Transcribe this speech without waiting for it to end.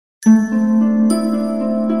It's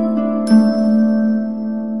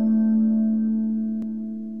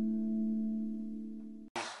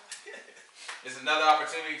another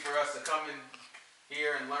opportunity for us to come in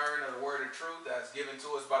here and learn of the word of truth that's given to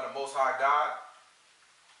us by the Most High God.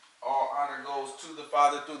 All honor goes to the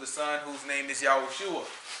Father through the Son, whose name is Yahushua.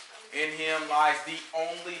 In him lies the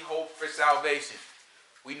only hope for salvation.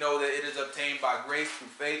 We know that it is obtained by grace through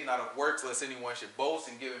faith, not of works, lest anyone should boast,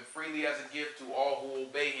 and given freely as a gift to all who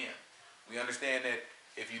obey him. We understand that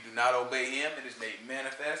if you do not obey him, it is made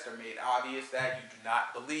manifest or made obvious that you do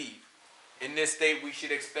not believe. In this state, we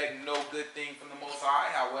should expect no good thing from the Most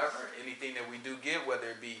High. However, anything that we do get, whether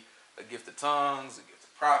it be a gift of tongues, a gift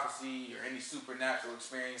of prophecy, or any supernatural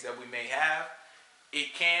experience that we may have,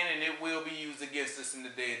 it can and it will be used against us in the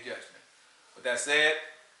day of judgment. With that said,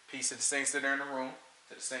 peace to the saints that are in the room,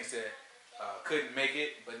 to the saints that couldn't make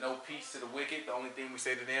it, but no peace to the wicked. The only thing we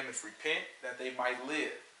say to them is repent that they might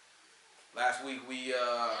live. Last week we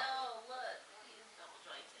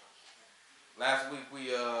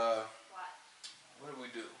what did we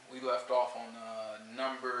do? We left off on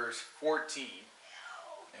Numbers 14,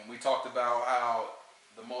 and we talked about how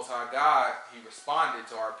the Most High God, he responded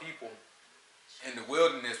to our people in the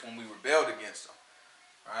wilderness when we rebelled against him,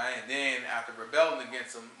 right? And then after rebelling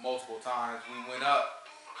against him multiple times, we went up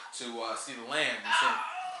to see the land. We sent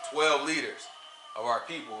 12 leaders of our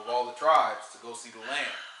people, of all the tribes, to go see the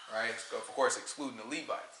land, right? Of course, excluding the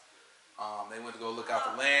Levites. They went to go look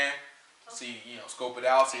out the land, see, scope it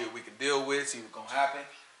out, see what we could deal with, see what's going to happen.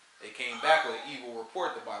 They came back with an evil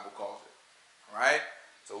report, the Bible calls it, right?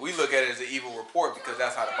 So we look at it as an evil report because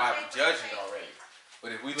that's how the Bible judged it already.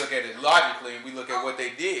 But if we look at it logically and we look at what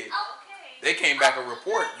they did, they came back a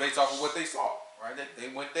report based off of what they saw, right? They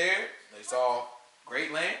went there, they saw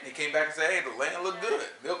great land, they came back and said, hey, the land looked good,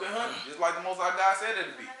 milk and honey, just like the Most High God said it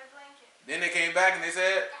would be. Then they came back and they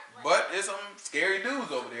said, but there's some scary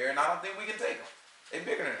dudes over there and I don't think we can take them. They're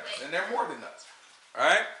bigger than us, and they're more than us. All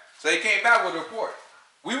right? So they came back with a report.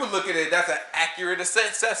 We would look at it, that's an accurate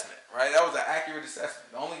assessment, right? That was an accurate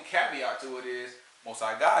assessment. The only caveat to it is, Most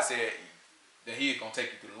High God said that he is going to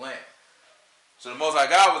take you through the land. So the Most High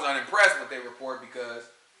God was unimpressed with their report because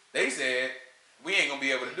they said, we ain't going to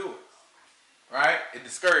be able to do it. Right? It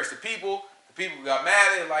discouraged the people. The people got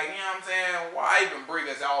mad at it, like, you know what I'm saying? Why even bring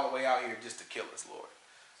us all the way out here just to kill us, Lord?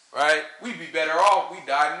 Right? We'd be better off if we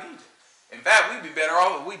died in Egypt. In fact, we'd be better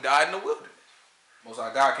off if we died in the wilderness. Most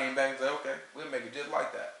High God came back and said, okay, we'll make it just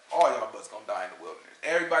like that. All y'all butts gonna die in the wilderness.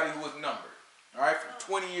 Everybody who was numbered, all right, from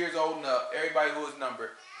 20 years old and up, everybody who was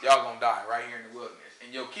numbered, y'all gonna die right here in the wilderness.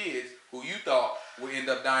 And your kids, who you thought would end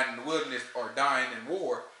up dying in the wilderness or dying in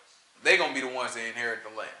war, they gonna be the ones that inherit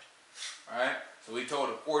the land. All right? So he told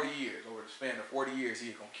them 40 years, over the span of 40 years,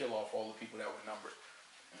 he was gonna kill off all the people that were numbered.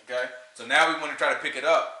 Okay? So now we want to try to pick it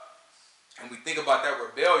up. And we think about that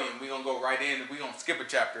rebellion, we're going to go right in. We're going to skip a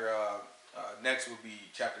chapter. Next will be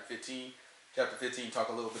chapter 15. Chapter 15 talk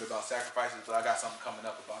a little bit about sacrifices, but I got something coming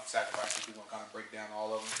up about sacrifices. We're going to kind of break down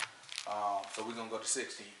all of them. So we're going to go to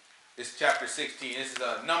 16. This is chapter 16. This is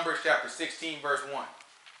Numbers chapter 16, verse 1.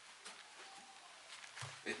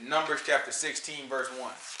 It's Numbers chapter 16, verse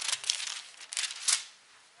 1.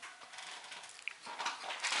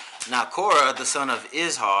 Now Korah, the son of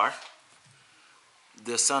Izhar,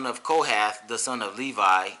 the son of Kohath, the son of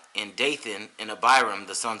Levi, and Dathan and Abiram,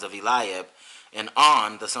 the sons of Eliab, and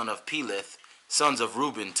On, the son of Peleth, sons of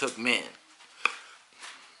Reuben, took men.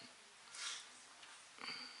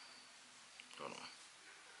 Hold on.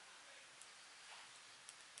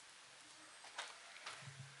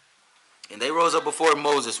 And they rose up before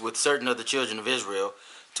Moses with certain of the children of Israel,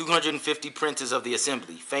 250 princes of the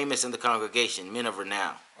assembly, famous in the congregation, men of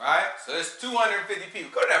renown. Right? So there's 250 people.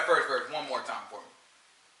 Go to that first verse one more time for me.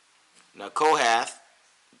 Now Kohath,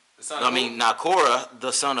 now Korah,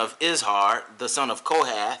 the son of Izhar, the son of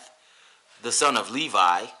Kohath, the son of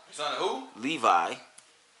Levi. The son of who? Levi.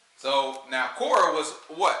 So now Korah was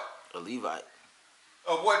what? A Levite.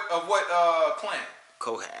 Of what clan?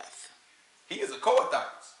 Kohath. He is a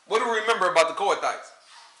Kohathites. What do we remember about the Kohathites?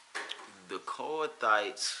 The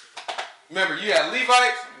Kohathites. Remember, you had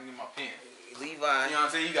Levites. Let me need my pen. Levi. You know what I'm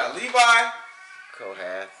saying? You got Levi.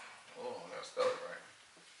 Kohath. Oh, I gotta spell it right.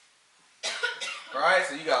 Right,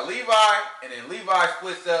 so you got Levi, and then Levi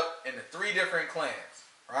splits up into 3 different clans,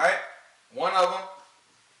 right? One of them,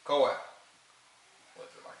 Kohath.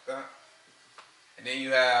 What's it like that? And then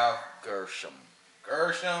you have Gershom.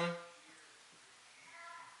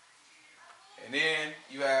 And then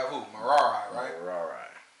you have who? Merari, right? Merari.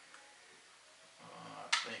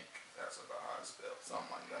 I think that's about how it's spelled,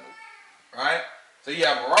 something like that. Right? So you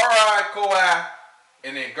have Merari, Kohath,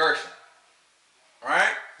 and then Gershom.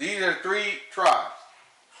 Right? These are 3 tribes.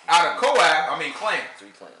 Out of Kohath, clans. 3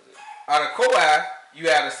 clans. Out of Kohath, you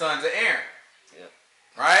have the sons of Aaron. Yep.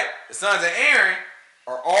 Right? The sons of Aaron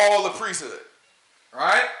are all the priesthood.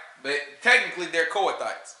 Right? But technically they're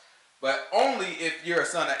Kohathites. But only if you're a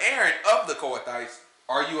son of Aaron of the Kohathites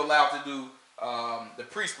are you allowed to do the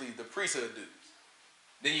priesthood duties.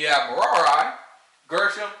 Then you have Merari,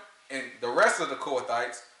 Gershom, and the rest of the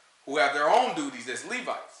Kohathites who have their own duties as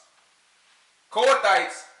Levites.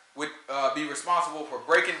 Kohathites would be responsible for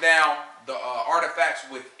breaking down the artifacts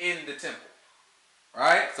within the temple.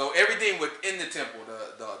 Right? So everything within the temple,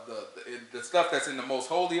 the stuff that's in the most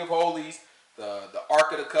holy of holies, the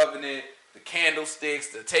Ark of the Covenant, the candlesticks,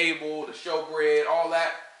 the table, the showbread, all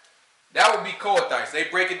that, that would be Kohathites. They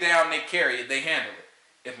break it down, they carry it, they handle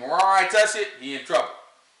it. If Merari touch it, he in trouble.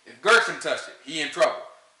 If Gershom touched it, he in trouble.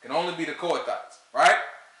 It can only be the Kohathites, right?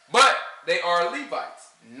 But they are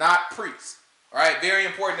Levites, not priests. Right? Very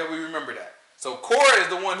important that we remember that. So Korah is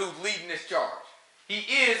the one who's leading this charge. He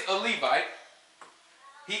is a Levite.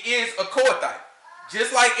 He is a Kohathite.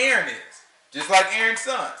 Just like Aaron is. Just like Aaron's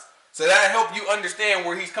sons. So that'll help you understand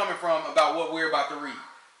where he's coming from about what we're about to read.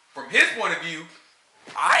 From his point of view,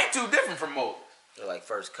 I ain't too different from Moses. They're like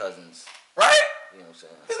first cousins. Right? You know what I'm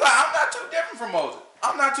saying? He's like, I'm not too different from Moses.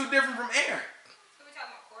 I'm not too different from Aaron. So we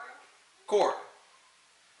talking about Korah? Korah.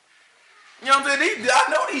 You know what I'm saying? I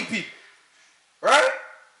know these people. Right?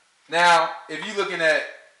 Now, if you're looking at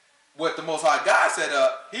what the Most High God set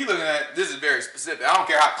up, he's looking at, this is very specific. I don't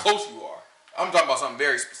care how close you are. I'm talking about something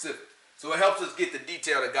very specific. So it helps us get the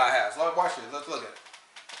detail that God has. Watch this. Let's look at it.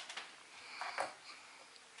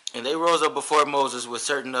 And they rose up before Moses with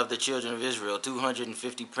certain of the children of Israel,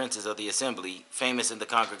 250 princes of the assembly, famous in the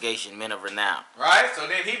congregation, men of renown. Right? So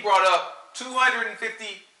then he brought up 250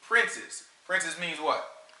 princes. Princes means what?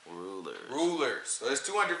 Rulers. So there's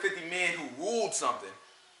 250 men who ruled something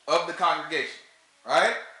of the congregation.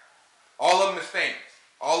 Right? All of them is famous.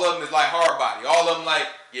 All of them is like hard body. All of them like,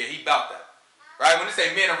 yeah, he about that. Right? When they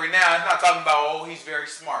say men of renown, it's not talking about, oh, he's very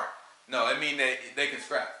smart. No, it means they can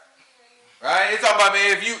scrap. Right? It's talking about,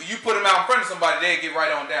 man, if you put them out in front of somebody, they'll get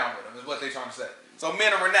right on down with them, is what they're trying to say. So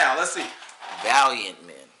men of renown, let's see. Valiant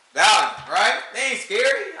men. Valiant, right? They ain't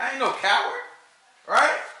scary. I ain't no coward.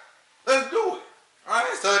 Right? Let's do it. Right?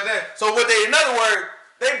 So what they, in other words,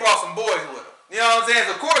 they brought some boys with them. You know what I'm saying?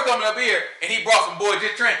 So Korah coming up here, and he brought some boys. I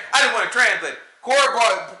just want to translate it.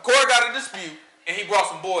 Korah got a dispute, and he brought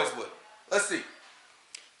some boys with him. Let's see.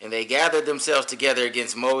 And they gathered themselves together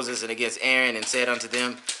against Moses and against Aaron, and said unto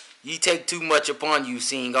them, Ye take too much upon you,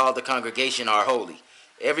 seeing all the congregation are holy,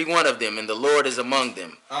 every one of them, and the Lord is among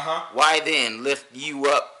them. Why then lift you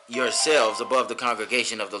up yourselves above the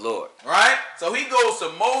congregation of the Lord? Right? So he goes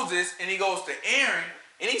to Moses, and he goes to Aaron,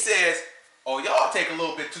 and he says, oh, y'all take a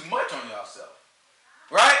little bit too much on yourself.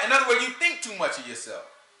 Right? In other words, you think too much of yourself.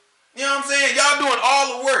 You know what I'm saying? Y'all doing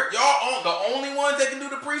all the work. Y'all the only ones that can do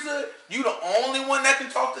the priesthood. You the only one that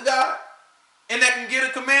can talk to God and that can give the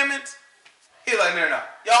commandments. He's like, no.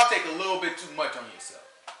 Y'all take a little bit too much on yourself.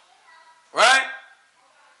 Right?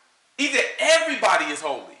 He said everybody is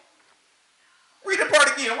holy. Read the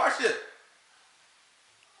part again. Watch this.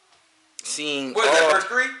 Seeing what is that, verse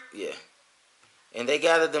 3? Yeah. And they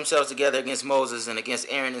gathered themselves together against Moses and against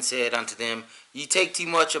Aaron, and said unto them, Ye take too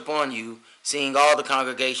much upon you, seeing all the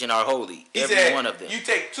congregation are holy, every one of them. You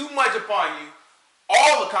take too much upon you,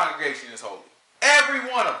 all the congregation is holy. Every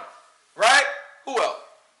one of them. Right? Who else?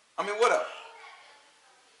 What else?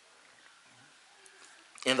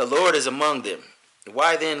 And the Lord is among them.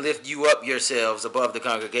 Why then lift you up yourselves above the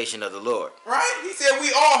congregation of the Lord? Right? He said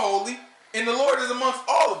we all holy, and the Lord is amongst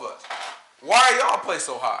all of us. Why are y'all placed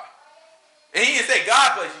so high? And he didn't say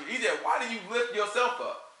God placed you. He said, why do you lift yourself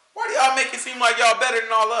up? Why do y'all make it seem like y'all better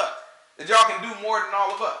than all of us? That y'all can do more than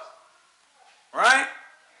all of us? Right?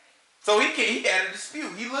 So he had a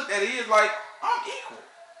dispute. He looked at it. He was like, I'm equal.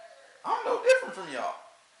 I'm no different from y'all.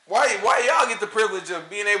 Why y'all get the privilege of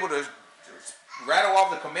being able to rattle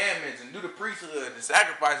off the commandments and do the priesthood and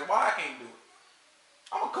sacrifice? Why I can't do it?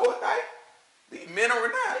 I'm a Kohathite. These men are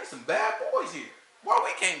renowned. These some bad boys here. Why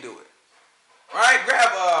we can't do it? All right,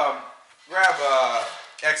 grab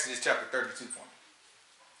Exodus chapter 32 for me.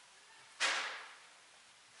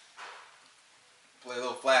 Play a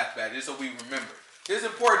little flashback just so we remember. It's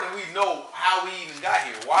important that we know how we even got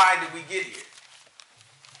here. Why did we get here?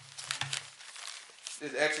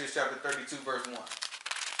 This is Exodus chapter 32, verse 1.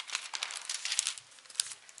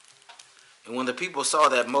 And when the people saw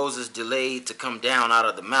that Moses delayed to come down out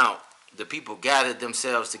of the mount, the people gathered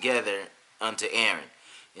themselves together unto Aaron,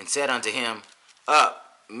 and said unto him, Up,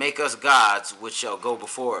 make us gods which shall go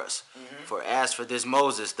before us. For as for this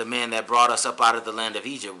Moses, the man that brought us up out of the land of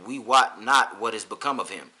Egypt, we wot not what is become of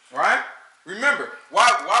him. Right? Remember,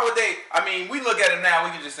 why would they, I mean, we look at them now,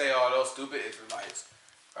 we can just say, oh, those stupid Israelites,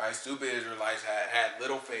 right? Stupid Israelites had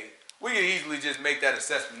little faith. We can easily just make that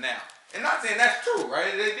assessment now. And not saying that's true,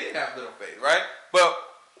 right? They did have little faith, right? But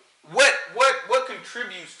what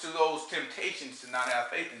contributes to those temptations to not have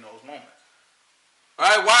faith in those moments?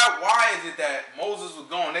 Right? Why is it that Moses was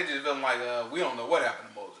going, they just feeling like, we don't know what happened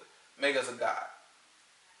to Moses. Make us a God.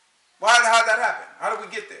 How did that happen? How did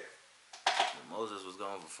we get there? Moses was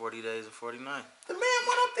gone for 40 days and 40 nights. The man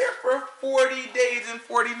went up there for 40 days and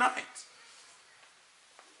 40 nights.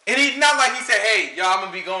 And he's not like he said, hey, y'all, I'm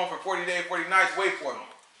going to be gone for 40 days, 40 nights. Wait for me.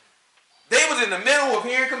 They was in the middle of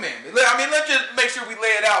hearing commandments. I mean, let's just make sure we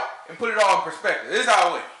lay it out and put it all in perspective. This is how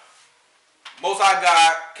it went. Most High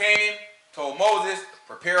God came, told Moses,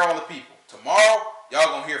 prepare all the people. Tomorrow, y'all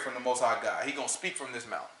going to hear from the Most High God. He going to speak from this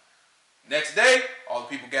mountain. Next day, all the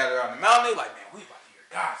people gather around the mountain. They like, man, we about to hear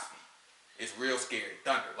God speak. It's real scary.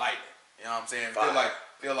 Thunder, lightning. You know what I'm saying?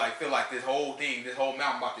 Feel like this whole thing, this whole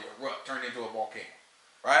mountain about to erupt, turn into a volcano.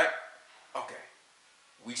 Right? Okay.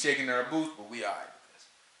 We shaking our boots, but we all right with this.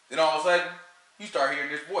 Then all of a sudden, you start hearing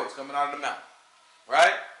this voice coming out of the mountain.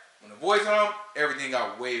 Right? When the voice comes, everything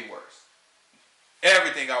got way worse.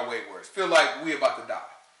 Everything got way worse. Feel like we about to die.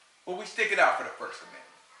 But we stick it out for the first commandment.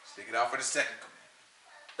 Stick it out for the second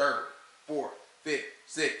commandment. Third, fourth, fifth,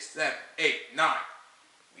 sixth, seventh, eighth, ninth.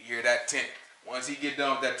 We hear that 10th. Once he get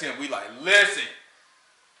done with that 10th, we like, listen,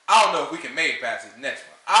 I don't know if we can make it past this next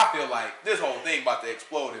one. I feel like this whole thing about to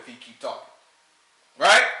explode if he keep talking.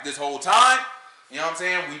 Right? This whole time, you know what I'm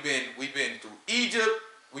saying? We've been through Egypt.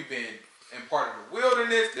 We've been in part of the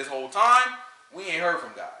wilderness this whole time. We ain't heard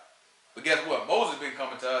from God. But guess what? Moses been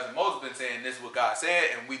coming to us, and Moses been saying this is what God said,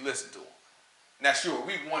 and we listened to him. Now, sure,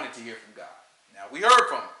 we wanted to hear from God. Now, we heard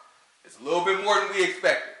from him. It's a little bit more than we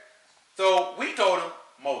expected. So, we told him,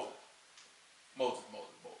 Moses.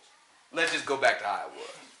 Let's just go back to how it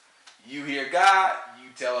was. You hear God, you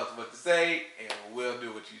tell us what to say, and we'll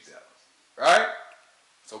do what you tell us. Right?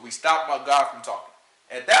 So, we stopped God from talking.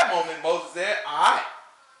 At that moment, Moses said, all right,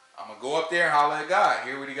 I'm going to go up there and holler at God.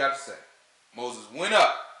 Hear what he got to say. Moses went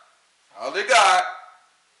up, hollered at God,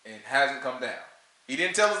 and hasn't come down. He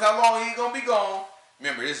didn't tell us how long he's going to be gone.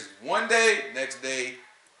 Remember, this is one day. Next day,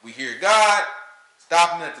 we hear God.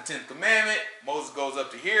 Stopping at the 10th commandment. Moses goes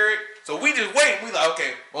up to hear it. So we just wait. We like,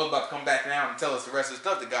 okay, Moses about to come back down and tell us the rest of the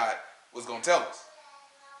stuff that God was going to tell us.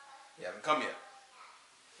 He hasn't come yet.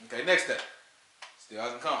 Okay, next step. Still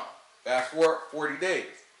hasn't come. Fast forward 40 days.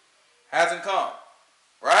 Hasn't come.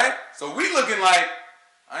 Right? So we looking like,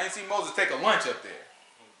 I ain't seen Moses take a lunch up there.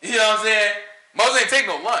 You know what I'm saying? Moses ain't take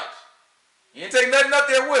no lunch. He didn't take nothing up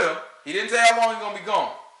there with him. He didn't say how long he's going to be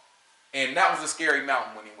gone. And that was a scary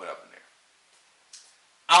mountain when he went up in there.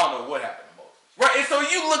 I don't know what happened to Moses. Right? And so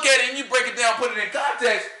you look at it and you break it down, put it in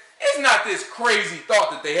context, it's not this crazy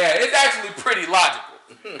thought that they had. It's actually pretty logical.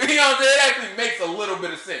 You know what I'm saying? It actually makes a little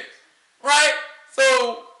bit of sense. Right?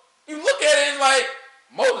 So you look at it, it's like,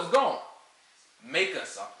 Moses gone. Make us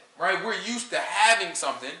something. Right? We're used to having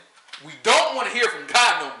something. We don't want to hear from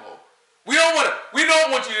God no more. We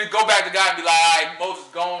don't want you to go back to God and be like, all right, Moses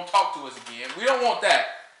gone, talk to us again. We don't want that.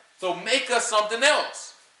 So make us something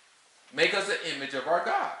else. Make us an image of our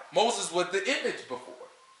God. Moses was the image before.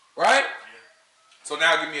 Right? Yeah. So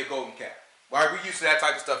now give me a golden calf. Right? We used to that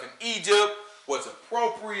type of stuff in Egypt. What's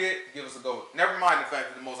appropriate, give us a golden. Never mind the fact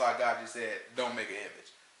that the Most High God just said, don't make an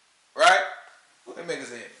image. Right? Well, they make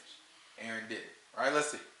us an image. Aaron did it. Right?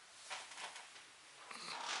 Let's see.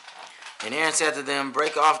 And Aaron said to them,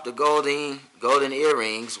 break off the golden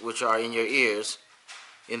earrings which are in your ears,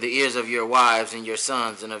 in the ears of your wives and your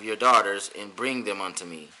sons and of your daughters, and bring them unto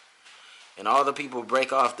me. And all the people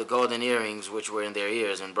brake off the golden earrings which were in their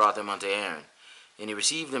ears, and brought them unto Aaron. And he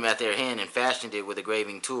received them at their hand, and fashioned it with a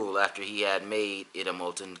graving tool, after he had made it a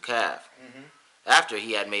molten calf. After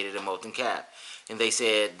he had made it a molten calf. And they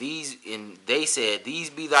said, These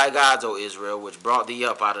be thy gods, O Israel, which brought thee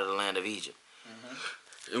up out of the land of Egypt.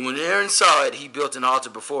 And when Aaron saw it, he built an altar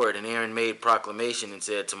before it, and Aaron made proclamation and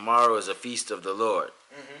said, tomorrow is a feast of the Lord.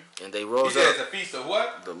 And they rose up. He said it's a feast of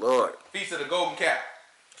what? The Lord. Feast of the golden calf.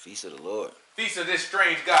 Feast of the Lord. Feast of this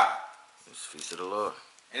strange God. It's feast of the Lord.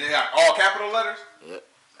 And they got all capital letters? Yep.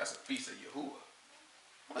 That's a feast of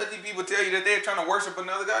Yahuwah. Let these people tell you that they're trying to worship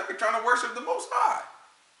another God. They're trying to worship the Most High.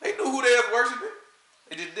 They knew who they was worshiping.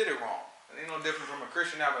 They just did it wrong. It ain't no different from a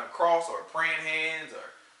Christian having a cross or praying hands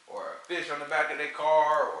or a fish on the back of their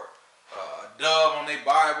car or a dove on their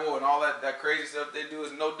Bible and all that crazy stuff they do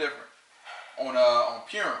is no different. On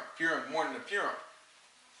Purim. Purim, morning of Purim.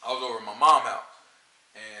 I was over at my mom's house,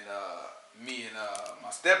 and me and my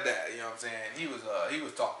stepdad, you know what I'm saying, he was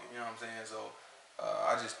talking, you know what I'm saying. So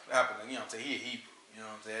I just happened to, you know what I'm saying, he a Hebrew, you know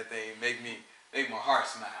what I'm saying. That thing make my heart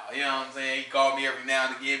smile, you know what I'm saying. He called me every now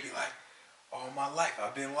and again, be like, all my life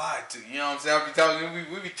I've been lied to, you know what I'm saying. I be telling him,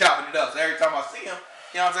 we be chopping it up. So every time I see him,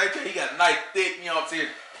 you know what I'm saying, he got a nice thick, you know what I'm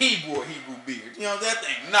saying, Hebrew beard, you know what I'm saying. That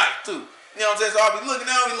thing nice too, you know what I'm saying. So I'll be looking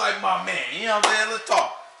at him, he like, my man, you know what I'm saying, let's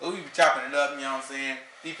talk. So we be chopping it up, you know what I'm saying.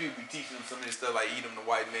 These people be teaching him some of this stuff like eat him the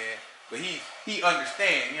white man. But he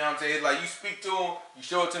understand, you know what I'm saying? It's like you speak to him, you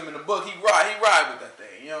show it to him in the book, he ride with that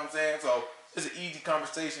thing, you know what I'm saying? So it's an easy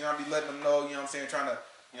conversation. I'll be letting him know, you know what I'm saying, trying to,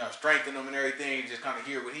 you know, strengthen him and everything, just kind of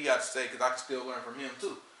hear what he got to say, because I can still learn from him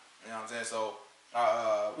too. You know what I'm saying? So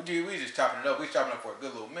we just chopping it up. We was chopping it up for a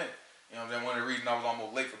good little minute. You know what I'm saying? One of the reasons I was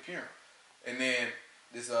almost late for Purim. And then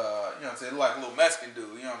this, you know what I'm saying, like a little Mexican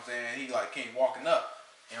dude, you know what I'm saying? He like came walking up,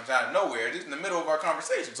 you know what I'm saying, out of nowhere, just in the middle of our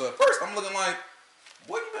conversation. So at first I'm looking like,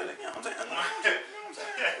 what you been, you know what I'm saying? You know what I'm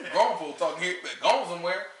saying? Grown folk talking here, but going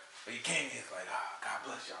somewhere. But he came in, like, God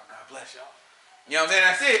bless y'all, God bless y'all. You know what I'm saying?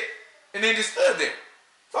 That's it. And then just stood there.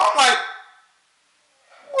 So I'm like,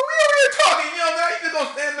 well, we over here talking, you know what I'm saying? You just gonna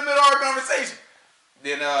stand in the middle of our conversation.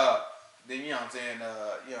 Then you know what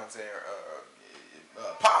I'm saying,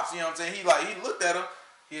 Pops, you know what I'm saying? He looked at him,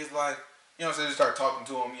 he was like, you know what I'm saying, just started talking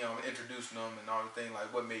to him, you know, introducing him and all the thing, like,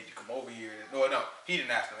 what made you come over here? No, he didn't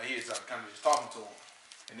ask him, he was kind of just talking to him.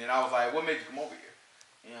 And then I was like, what made you come over here?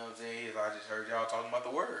 You know what I'm saying? He was like, I just heard y'all talking about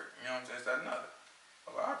the word. You know what I'm saying? It's that and other. I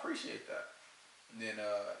was like, I appreciate that. And then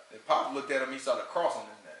Pop looked at him, he saw the cross on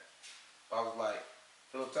his neck. I was like,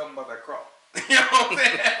 Philip, tell him about that cross. You know what I'm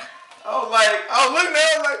saying? I was looking at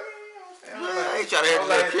him, I was like, you know what I'm saying? I ain't trying to hear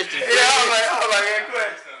that Christian. Yeah, I was like, man, go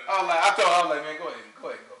ahead. I told him, I was like, man, go ahead and go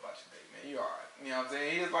about your day, man. You alright. You know what I'm saying?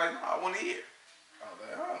 He was like, no, I want to hear. I was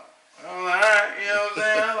like, oh. I was like, alright, you know what I'm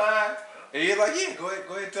saying? I was like, and he was like, yeah, go ahead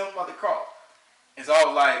and tell him about the cross. And so I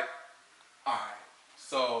was like, alright,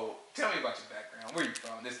 so tell me about your background. Where you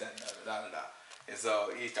from? This, that, and the other, da. And so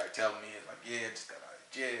he started telling me, he's like, yeah, just got out of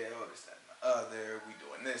jail, this, that, and the other. We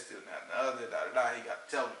doing this, doing that, and the other, da. He got to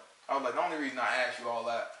tell me. I was like, the only reason I asked you all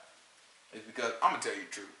that is because I'm going to tell you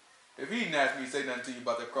the truth. If he didn't ask me to say nothing to you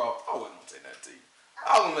about that cross, I wasn't going to say nothing to you.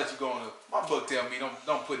 I was going to let you go on. My book tell me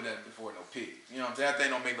don't put nothing before no pigs. You know what I'm saying? That thing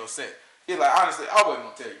don't make no sense. He's like, honestly, I wasn't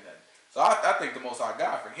going to tell you nothing. So I thank the Most High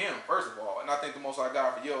God for him, first of all. And I thank the Most High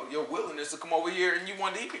God for your willingness to come over here and you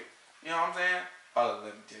wanted to hear. You know what I'm saying?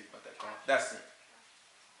 Let me tell you about that cross. That's it.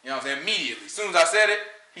 You know what I'm saying? Immediately. As soon as I said it,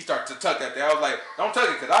 he started to tuck that there. I was like, don't tuck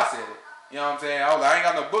it because I said it. You know what I'm saying? I was like, I ain't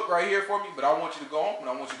got no book right here for me, but I want you to go home and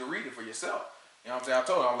I want you to read it for yourself. You know what I'm saying? I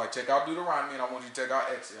told him, I was like, check out Deuteronomy and I want you to check out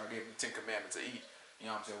Exodus. I gave him the 10 Commandments to each. You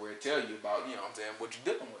know what I'm saying? Where it tell you about, you know what I'm saying, what you're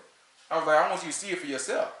dealing with. I was like, I want you to see it for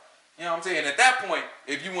yourself. You know what I'm saying? And at that point,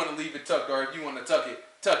 if you want to leave it tucked or if you want to tuck it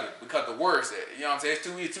because the word said it. You know what I'm saying?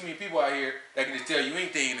 It's too many people out here that can just tell you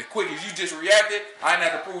anything. And as quick as you just reacted, I ain't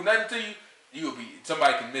have to prove nothing to you.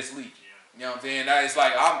 Somebody can mislead you. You know what I'm saying? It's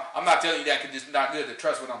like, I'm not telling you that because it's not good to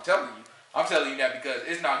trust what I'm telling you. I'm telling you that because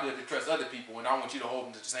it's not good to trust other people and I want you to hold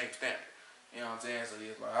them to the same standard. You know what I'm saying? So he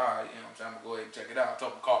was like, all right, you know what I'm saying? I'm going to go ahead and check it out. I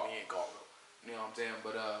told him to call me, he ain't call me. You know what I'm saying?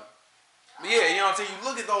 But yeah, you know what I'm saying? You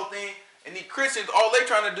look at the whole thing and these Christians, all they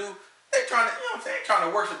trying to do, they trying to, you know what I'm saying? Trying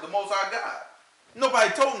to worship the Most High God.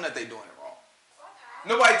 Nobody told them that they doing it wrong.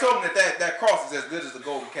 Nobody told them that cross is as good as the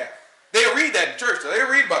golden calf. They read that in church, so they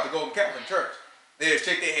read about the golden calf in church. They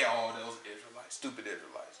shake their head, all those Israelites, stupid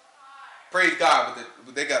Israelites. Praise God,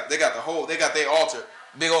 but they got their altar,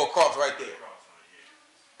 big old cross right there.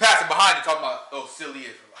 Pastor behind it talking about those silly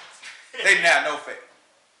Israelites. They didn't have no faith.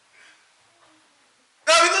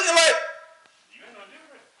 Now we looking like you ain't no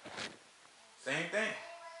different. Same thing.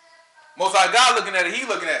 Most High God looking at it, he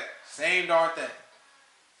looking at it. Same darn thing.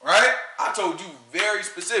 Right? I told you very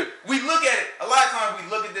specific. We look at it, a lot of times we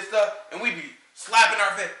look at this stuff and we be slapping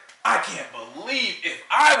our face. I can't believe if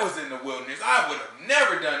I was in the wilderness, I would have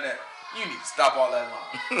never done that. You need to stop all that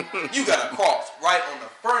line. You got a cross right on the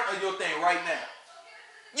front of your thing right now.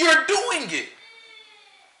 You're doing it.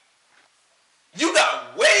 You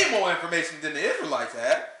got way more information than the Israelites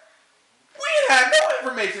had. We didn't have no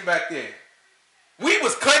information back then. We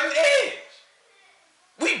was cutting edge.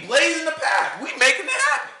 We blazing the path. We making it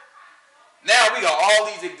happen. Now we got all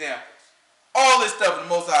these examples. All this stuff in the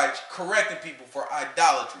Most High correcting people for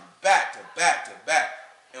idolatry back to back to back.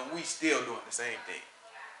 And we still doing the same thing.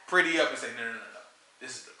 Pretty up and say, no.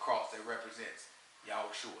 This is the cross that represents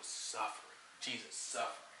Yahushua's suffering. Jesus suffering.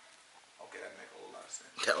 Okay, that makes a whole lot of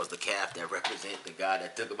sense. That was the calf that represents the God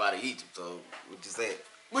that took him out of Egypt. So, what you say?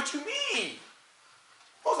 What you mean?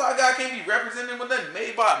 Most High God can't be represented with nothing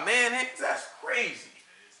made by a man hands. That's crazy.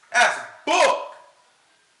 That's a book.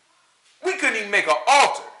 We couldn't even make an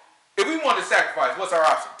altar. If we wanted to sacrifice, what's our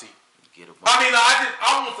option, T?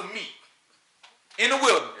 I want some meat. In the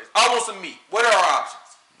wilderness, I want some meat. What are our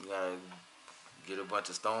options? You gotta get a bunch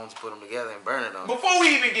of stones, put them together, and burn it on. Before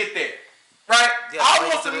we even get there, right? I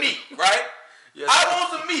want some meat, right? Yes, I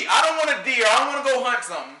want some meat. I don't want a deer. I don't want to go hunt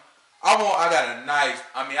something. I got a nice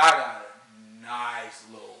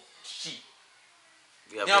little sheep.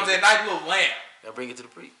 You know what I'm saying? Nice little lamb. Gotta bring it to the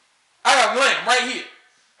priest. I got lamb right here.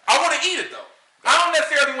 I want to eat it though. I don't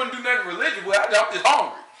necessarily want to do nothing religious with it. I'm just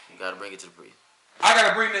hungry. You gotta bring it to the priest. I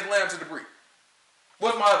gotta bring this lamb to the priest.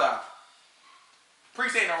 What's my other option?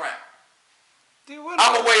 Priest ain't around.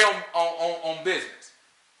 I'm away on business.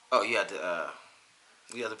 Oh, you have to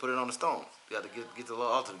put it on the stones. You have to get the little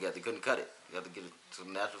altar together. You couldn't cut it. You have to get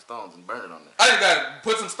some natural stones and burn it on there. I just gotta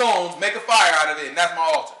put some stones, make a fire out of it, and that's my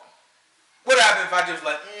altar. What happens if I just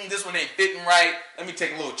this one ain't fitting right? Let me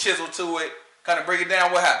take a little chisel to it, kind of break it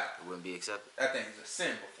down. What happened? It wouldn't be accepted. That thing is a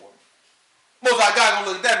sin before me. Most High God gonna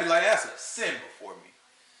look at that and be like, that's a sin before me.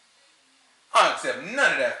 I don't accept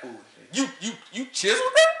none of that foolishness. You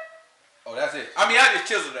chiseled that? Oh, that's it. I just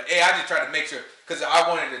chiseled it. Hey, I just tried to make sure, because I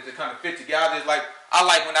wanted it to kind of fit together. I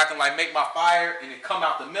like when I can make my fire and it come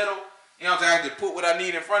out the middle. You know what I'm saying? I just put what I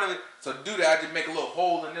need in front of it. So to do that, I just make a little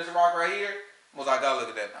hole in this rock right here. Most I gotta look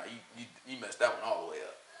at that now. You messed that one all the way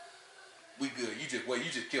up. We good. You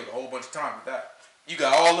just killed a whole bunch of time with that. You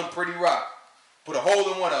got all them pretty rocks. Put a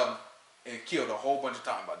hole in one of them and killed a whole bunch of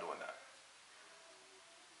time by doing that.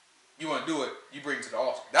 You want to do it, you bring it to the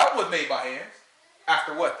altar. That was made by hands.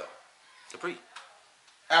 After what though? The priest.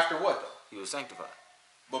 After what though? He was sanctified.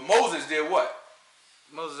 But Moses did what?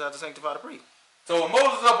 Moses had to sanctify the priest. So when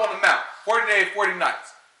Moses was up on the mount, 40 days, 40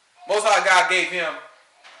 nights, Most High God gave him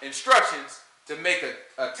instructions to make a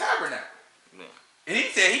tabernacle. Yeah. And he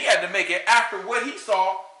said he had to make it after what he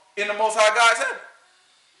saw in the Most High God's heaven.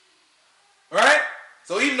 Right?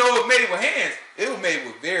 So even though it was made with hands, it was made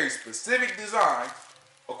with very specific design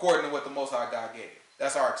according to what the Most High God gave.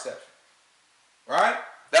 That's our exception. Right?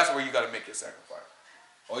 That's where you got to make your sacrifice.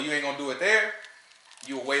 Or you ain't going to do it there.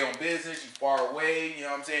 You away on business. You far away. You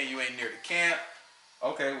know what I'm saying? You ain't near the camp.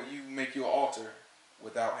 Okay, well, you make your altar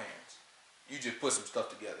without hands. You just put some stuff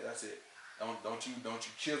together. That's it. Don't you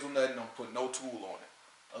chisel nothing. Don't put no tool on it.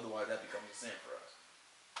 Otherwise, that becomes a sin for us.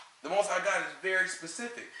 The Most High God is very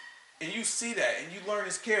specific. And you see that, and you learn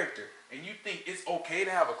his character, and you think it's okay to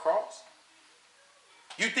have a cross?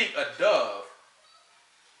 You think a dove,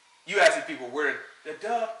 you asking people where the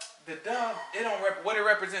dove, it don't what it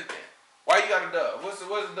represent then? Why you got a dove? What's the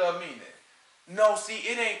dove mean then? No, see,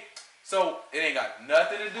 it ain't got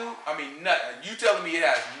nothing to do. Nothing. You telling me it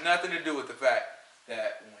has nothing to do with the fact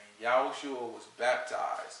that when Yahushua was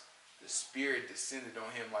baptized, the Spirit descended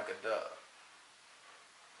on him like a dove.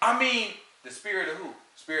 The Spirit of who?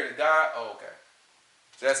 Spirit of God? Oh, okay.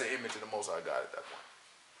 So that's an image of the Most High God at that point.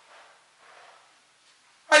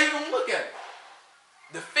 How you gonna look at it?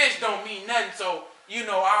 The fish don't mean nothing. So,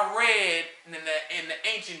 I read in the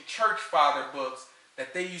ancient church father books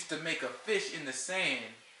that they used to make a fish in the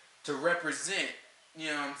sand to represent,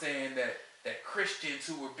 that Christians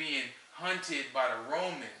who were being hunted by the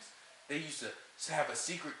Romans, they used to have a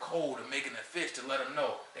secret code of making a fish to let them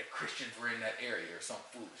know that Christians were in that area or some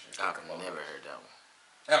foolishness. I've never heard that one.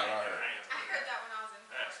 I heard that when I was in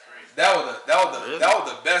Florida. That was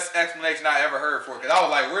the best explanation I ever heard for it, because I was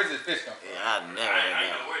like, where's this fish come from? Yeah, I never heard that. I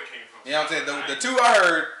know where it came from. You know what I'm saying? The two I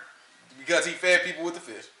heard, because he fed people with the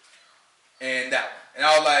fish, and that one. And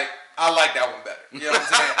I was like, I like that one better. You know what I'm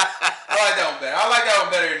saying? I like that one better. I like that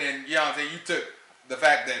one better than, you know what I'm saying, you took the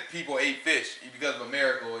fact that people ate fish because of a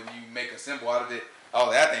miracle and you make a symbol out of it. Oh,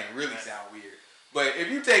 that thing really sound weird. But if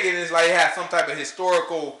you take it as like it has some type of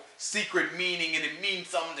historical secret meaning and it means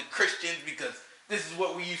something to Christians because this is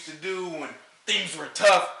what we used to do when things were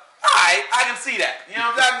tough. Alright, I can see that. You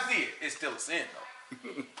know what I'm saying? I can see it. It's still a sin though.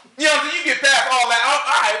 You know what I'm saying? You get past all that.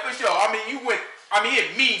 Alright, for sure.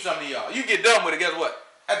 It means something to y'all. You get done with it, guess what?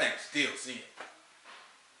 That thing's still sin.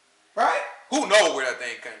 Right? Who knows where that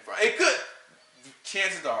thing came from? It could.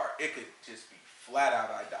 Chances are it could just be flat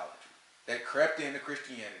out idolatry that crept into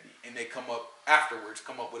Christianity and they come up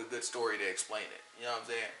with a good story to explain it. You know what I'm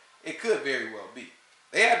saying? It could very well be.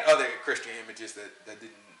 They had other Christian images that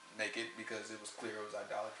didn't make it because it was clear it was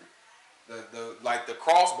idolatry. The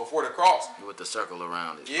cross before the cross. With the circle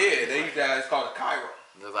around it. Yeah, they used that. It's called a Cairo.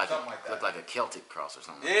 Look like something like that. Look like a Celtic cross or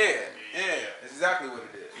something. Yeah, it's exactly what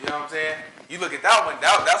it is. You know what I'm saying? You look at that one.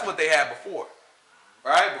 That's what they had before.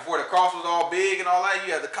 Right? Before the cross was all big and all that,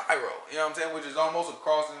 you had the Cairo. You know what I'm saying? Which is almost a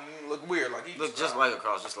cross and it look weird. Like look just like a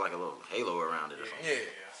cross, just like a little halo around it or something. Yeah.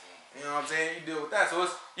 You know what I'm saying? You deal with that. So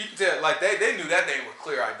you can tell, like, they knew that thing was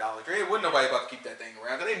clear idolatry. It wasn't nobody about to keep that thing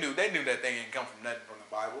around. Because they knew that thing didn't come from nothing from the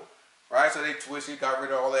Bible. Right? So they twisted, got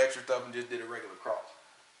rid of all the extra stuff and just did a regular cross.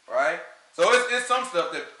 Right? So it's some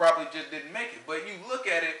stuff that probably just didn't make it. But you look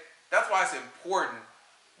at it, that's why it's important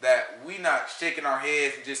that we not shaking our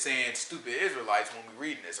heads and just saying stupid Israelites when we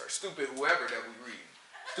reading this, or stupid whoever that we read.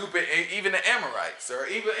 Stupid, even the Amorites, or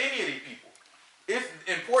even any of these people. It's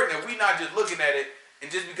important that we not just looking at it and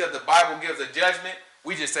just because the Bible gives a judgment,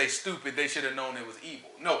 we just say stupid, they should have known it was evil.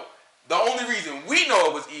 No. The only reason we know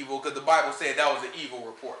it was evil because the Bible said that was an evil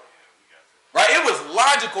report. Right? It was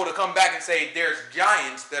logical to come back and say there's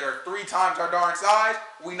giants that are 3 times our darn size,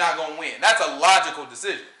 we not gonna win. That's a logical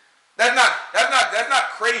decision. That's not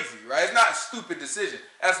crazy, right? It's not a stupid decision.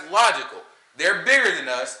 That's logical. They're bigger than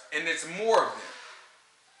us, and it's more of them.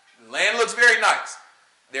 The land looks very nice.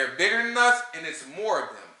 They're bigger than us, and it's more of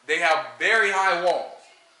them. They have very high walls.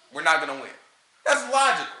 We're not gonna win. That's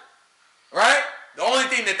logical, right? The only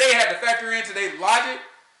thing that they had to factor into their logic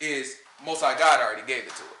is Most High God already gave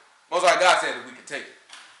it to it. Most High God said that we can take it.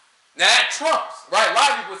 Now that trumps, right? A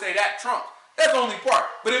lot of people say that trumps. That's the only part.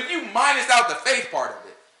 But if you minus out the faith part of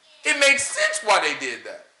it, it makes sense why they did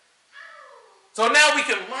that. So now we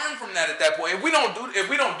can learn from that at that point. If we don't do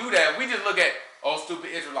that, we just look at, oh,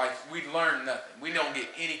 stupid Israelites, we learn nothing. We don't get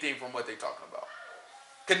anything from what they're talking about.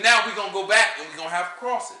 Because now we're going to go back and we're going to have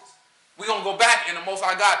crosses. We're going to go back and the Most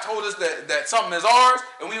High God told us that something is ours,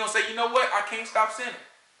 and we're going to say, you know what? I can't stop sinning.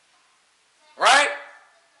 Right?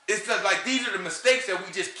 It's just like these are the mistakes that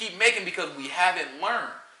we just keep making because we haven't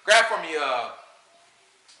learned. Grab for me,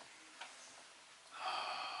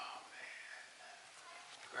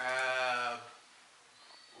 grab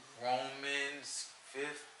Romans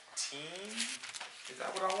 15. Is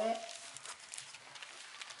that what I want?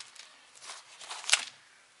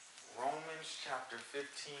 Romans chapter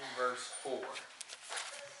 15, verse 4.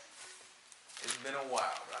 It's been a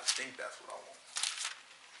while, but I think that's what I want.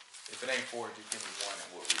 If it ain't 4, just give me 1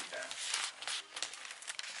 and we'll read down.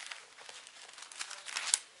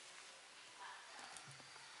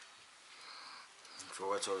 For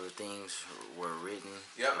whatsoever things were written.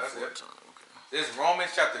 Yep, that's it. Okay. This is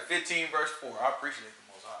Romans chapter 15, verse 4. I appreciate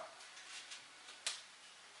the Most High.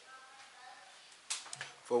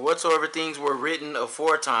 For whatsoever things were written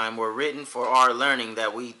aforetime were written for our learning,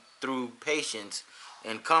 that we through patience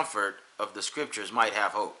and comfort of the scriptures might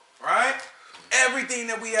have hope. Right? Everything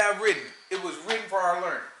that we have written, it was written for our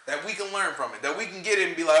learning. That we can learn from it. That we can get it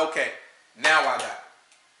and be like, okay, now I got it.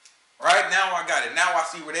 Right? Now I got it. Now I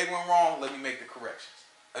see where they went wrong. Let me make the corrections.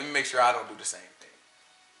 Let me make sure I don't do the same thing.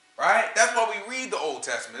 Right? That's why we read the Old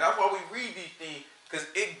Testament. That's why we read these things. Because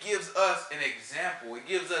it gives us an example. It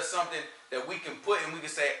gives us something that we can put and we can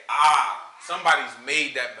say, somebody's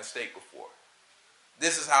made that mistake before.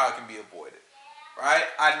 This is how it can be avoided. Right?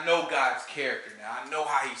 I know God's character now. I know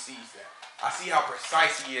how he sees that. I see how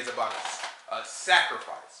precise he is about a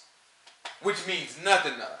sacrifice. Which means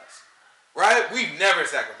nothing to us. Right? We've never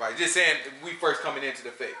sacrificed. Just saying we first coming into the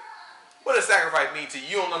faith. What does sacrifice mean to you?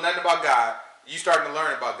 You don't know nothing about God. You starting to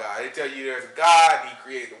learn about God. They tell you there's a God. He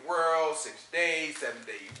created the world, 6 days, 7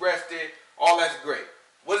 days he rested. All that's great.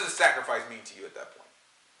 What does sacrifice mean to you at that point?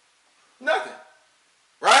 Nothing.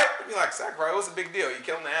 Right? You're like, sacrifice, what's the big deal? You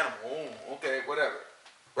killing the animal. Okay, whatever.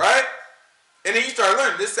 Right? And then you start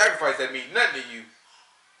learning this sacrifice that means nothing to you.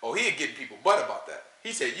 Oh, he ain't getting people butt about that.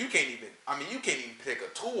 He said you can't even take a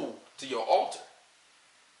tool to your altar.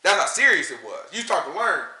 That's how serious it was. You start to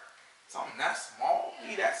learn something that small,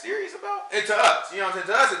 be that serious about? And to us, you know what I'm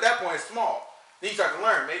saying? To us at that point it's small. Then you start to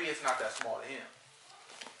learn maybe it's not that small to him.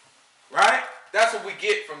 Right? That's what we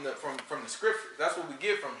get from the scriptures. That's what we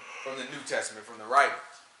get from the New Testament, from the writings.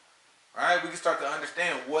 Right? We can start to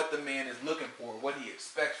understand what the man is looking for, what he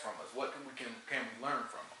expects from us. What can we learn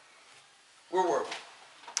from him? Where were we?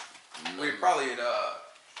 We're probably at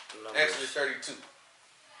Exodus 32.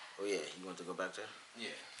 Oh yeah, you want to go back there? Yeah.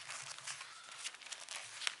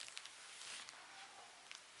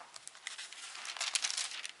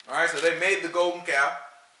 Alright, so they made the golden calf.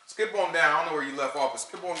 Skip on down. I don't know where you left off, but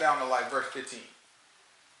skip on down to like verse 15. You're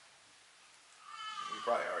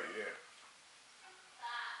probably already there.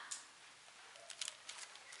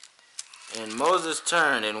 And Moses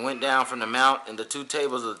turned and went down from the mount, and the 2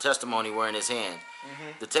 tables of the testimony were in his hand.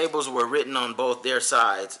 Mm-hmm. The tables were written on both their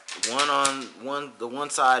sides, one on the one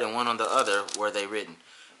side and one on the other were they written.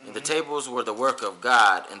 Mm-hmm. And the tables were the work of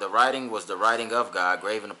God, and the writing was the writing of God,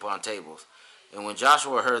 graven upon tables. And when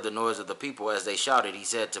Joshua heard the noise of the people as they shouted, he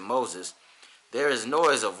said to Moses, there is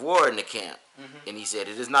noise of war in the camp. And he said,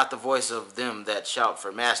 it is not the voice of them that shout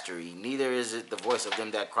for mastery, neither is it the voice of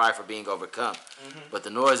them that cry for being overcome, but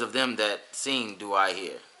the noise of them that sing do I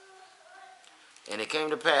hear. And it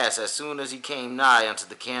came to pass, as soon as he came nigh unto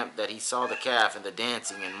the camp, that he saw the calf and the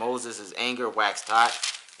dancing, and Moses' anger waxed hot,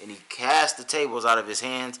 and he cast the tables out of his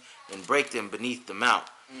hands, and brake them beneath the mount.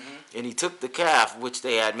 And he took the calf which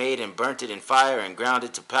they had made, and burnt it in fire, and ground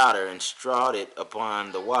it to powder, and strawed it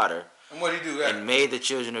upon the water. And what did he do that? And made the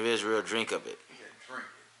children of Israel drink of it. He said, drink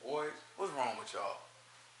it, boys. What's wrong with y'all?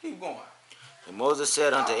 Keep going. And Moses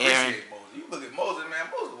said unto Aaron, Moses. You look at Moses,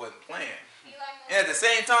 man. Moses wasn't playing. And at the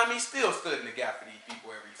same time, he still stood in the gap for these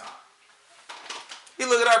people every time. He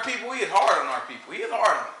look at our people. He is hard on our people. He is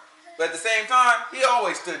hard on them. But at the same time, he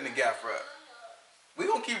always stood in the gap for us. We're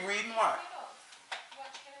going to keep reading. Why?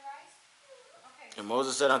 And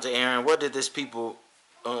Moses said unto Aaron, what did this people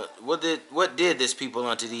what did this people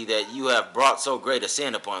unto thee, that you have brought so great a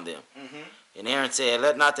sin upon them? And Aaron said,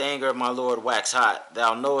 let not the anger of my Lord wax hot.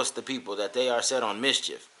 Thou knowest the people, that they are set on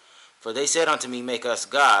mischief. For they said unto me, make us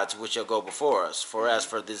gods, which shall go before us. For as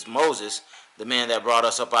for this Moses, the man that brought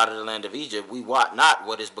us up out of the land of Egypt, we wot not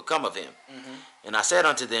what is become of him. And I said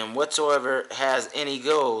unto them, whosoever has any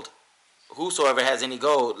gold,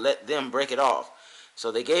 let them break it off.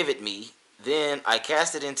 So they gave it me. Then I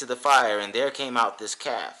cast it into the fire, and there came out this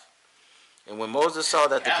calf. And when Moses saw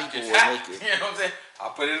that the people were naked, you know what I'm saying? I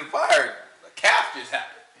put it in the fire. The calf just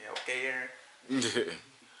happened. Yeah, okay, Aaron.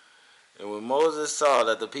 And when Moses saw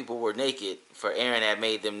that the people were naked, for Aaron had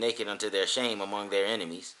made them naked unto their shame among their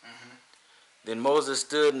enemies, then Moses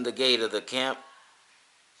stood in the gate of the camp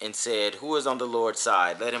and said, who is on the Lord's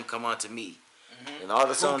side? Let him come unto me. And all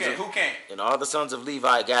the sons who came? And all the sons of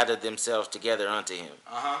Levi gathered themselves together unto him.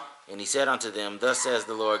 And he said unto them, thus says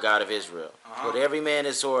the Lord God of Israel, put every man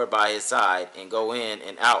his sword by his side, and go in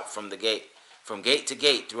and out from gate to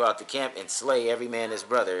gate throughout the camp, and slay every man his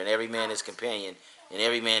brother, and every man his companion, and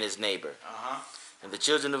every man his neighbor. And the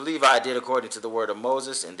children of Levi did according to the word of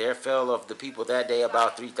Moses, and there fell of the people that day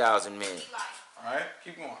about 3,000 men. All right,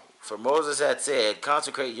 keep going. For Moses had said,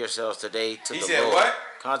 consecrate yourselves today to the Lord. He said what?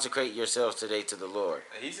 Consecrate yourselves today to the Lord.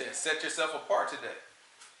 He said, set yourself apart today.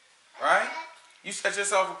 Right? You set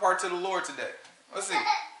yourself apart to the Lord today. Let's see.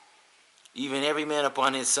 Even every man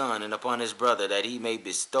upon his son and upon his brother, that he may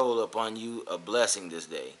bestow upon you a blessing this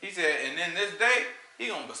day. He said, and then this day, he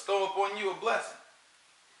going to bestow upon you a blessing.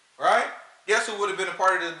 Right? Guess who would have been a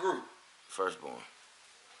part of this group? Firstborn.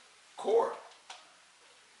 Korah.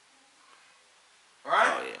 Right?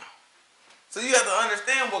 Oh, yeah. So you have to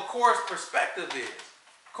understand what Korah's perspective is.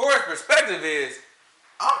 Korah's perspective is,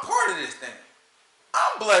 I'm part of this thing.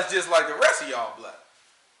 I'm blessed just like the rest of y'all blessed.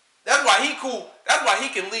 That's why he cool. That's why he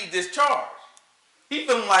can lead this charge. He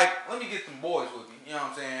feeling like, let me get some boys with me. You know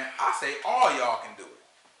what I'm saying? I say all y'all can do it.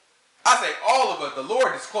 I say all of us. The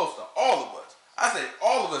Lord is close to all of us. I say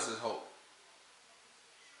all of us is holy.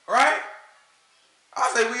 Right?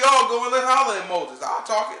 I say we all go and let's holler at Moses. I'll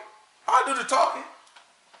talk it. I'll do the talking.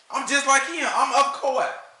 I'm just like him. I'm of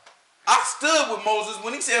Kohath. I stood with Moses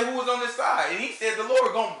when he said who was on his side. And he said the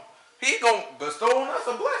Lord going to bestow on us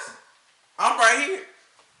a blessing. I'm right here.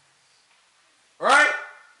 Right?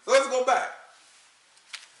 So let's go back.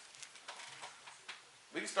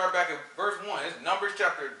 We can start back at verse 1. It's Numbers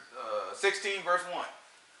chapter 16, verse 1.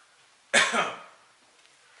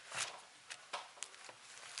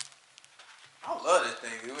 I love this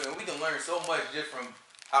thing. We can learn so much just from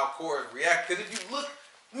how Korah react. Because if you look,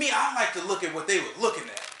 I like to look at what they were looking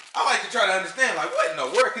at. I like to try to understand, like, what in the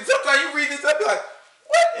world? Because sometimes you read this up, you're like,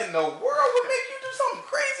 what in the world would make you do something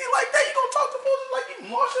crazy like that? You're going to talk to Moses like you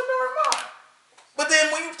lost your damn mind. But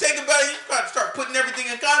then when you think about it, you try to start putting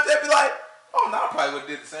everything in context, be like, oh, no, I probably would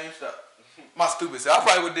have did the same stuff. My stupid self,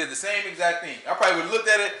 I probably would have did the same exact thing. I probably would have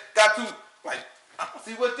looked at it, got to, like, I don't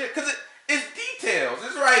see what there, because it's details.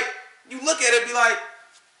 It's right. You look at it, be like,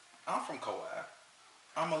 I'm from Kohath.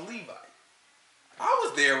 I'm a Levite. I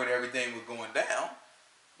was there when everything was going down.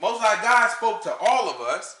 Most High God spoke to all of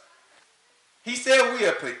us. He said we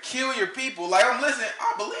are peculiar people. Like, I'm listening,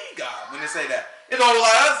 I believe God when they say that. There's a whole lot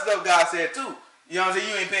of other stuff God said too. You know what I'm saying?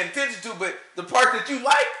 You ain't paying attention to, but the part that you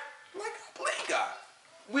like, I believe God.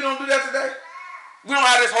 We don't do that today. We don't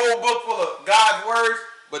have this whole book full of God's words,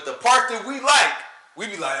 but the part that we like, we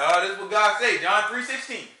be like, oh, this is what God say, John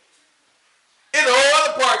 3:16. And the whole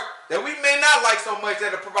other parts that we may not like so much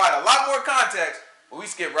that'll provide a lot more context, but we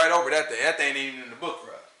skip right over that thing. That thing ain't even in the book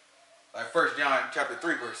for us. Like 1 John chapter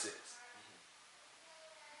 3, verse 6.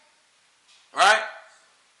 Alright?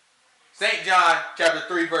 St. John chapter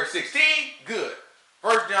 3, verse 16, good.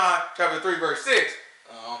 1 John chapter 3, verse 6,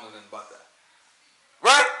 I don't know nothing about that.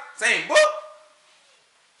 Right? Same book,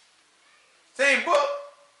 Same book.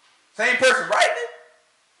 Same person writing it.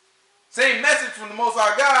 Same message from the Most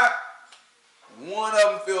High God. One of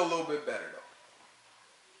them feel a little bit better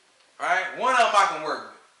though. Alright? One of them I can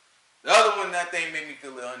work with. The other one, that thing made me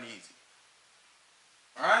feel a little uneasy.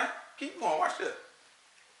 Alright? Keep going. Watch this.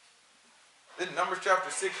 This is Numbers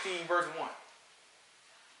chapter 16, verse 1.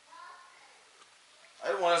 I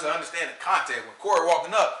just want us to understand the context. When Korah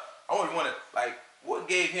walking up, I want to, like, what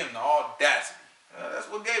gave him the audacity?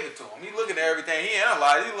 That's what gave it to him. He looking at everything. He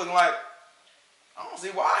analyzed. He looking like, I don't see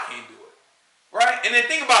why I can't do it. Right? And then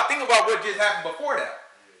think about what just happened before that.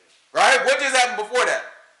 Right? What just happened before that?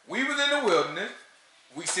 We was in the wilderness.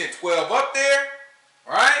 We sent 12 up there.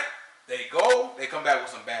 Right? They go. They come back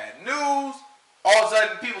with some bad news. All of a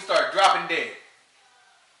sudden, people start dropping dead.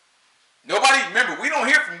 Nobody, remember, we don't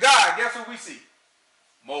hear from God. Guess who we see?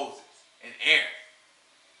 Moses and Aaron.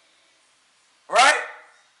 Right?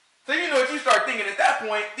 So you know, if you start thinking at that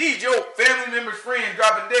point, these your family members, friends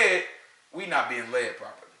dropping dead, we not being led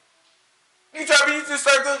properly. You just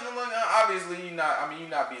start thinking, obviously you're not being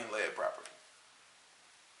led properly.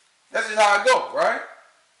 That's just how it goes, right?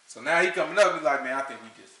 So now he coming up, he's like, man, I think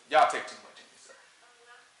y'all take too much in yourself.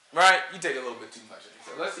 Right? You take a little bit too much in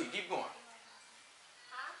yourself. Let's see, keep going.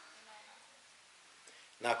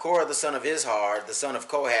 Now Korah the son of Izhar, the son of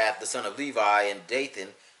Kohath, the son of Levi, and Dathan,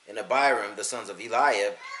 and Abiram, the sons of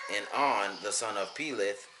Eliab, and On, the son of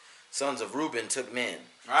Peleth, sons of Reuben, took men.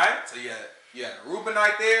 Alright, so you had a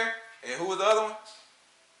Reubenite there, and who was the other one?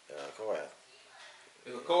 Kohath.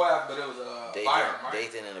 It was Kohath, but it was Abiram, right?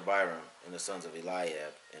 Dathan and Abiram, and the sons of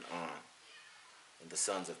Eliab, and On, and the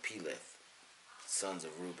sons of Peleth, sons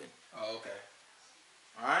of Reuben. Oh, okay.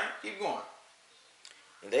 Alright, keep going.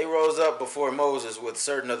 And they rose up before Moses with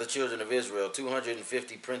certain of the children of Israel,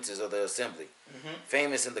 250 princes of the assembly,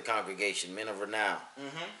 famous in the congregation, men of renown.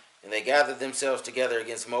 And they gathered themselves together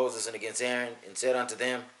against Moses and against Aaron, and said unto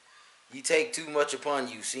them, Ye take too much upon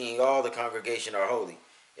you, seeing all the congregation are holy,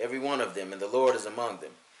 every one of them, and the Lord is among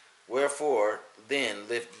them. Wherefore then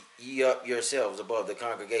lift ye up yourselves above the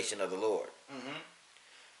congregation of the Lord.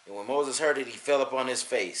 And when Moses heard it, he fell upon his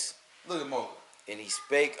face. Look at Moses. And he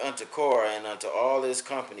spake unto Korah and unto all his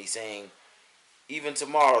company, saying, Even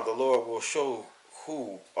tomorrow the Lord will show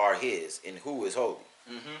who are his, and who is holy,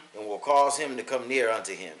 and will cause him to come near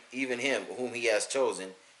unto him, even him whom he has chosen.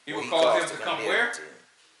 He will cause him to come where?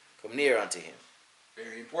 Come near unto him.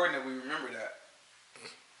 Very important that we remember that.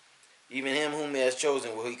 Even him whom he has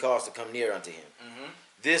chosen will he cause to come near unto him.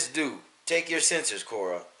 This do, take your censers,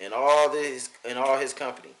 Korah, and all his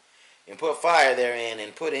company, and put fire therein,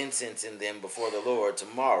 and put incense in them before the Lord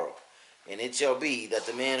tomorrow. And it shall be that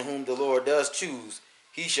the man whom the Lord does choose,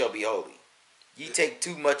 he shall be holy. Ye take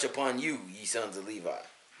too much upon you, ye sons of Levi.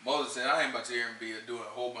 Moses said, I ain't about to hear him doing a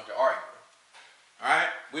whole bunch of arguing. Alright?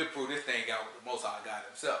 We'll prove this thing out with the Most High God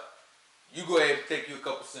himself. You go ahead and take you a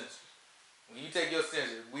couple censers. When you take your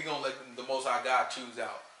censers, we going to let the Most High God choose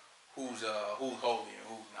out who's holy and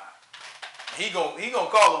who's not. He gonna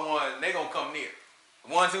call the one, and they going to come near.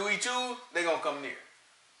 The ones who he choose, they going to come near.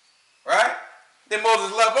 Right? Then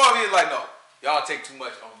Moses left off. He was like, no, y'all take too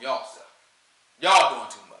much on y'all self. Y'all doing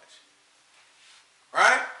too much.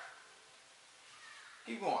 Right?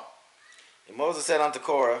 Keep going. And Moses said unto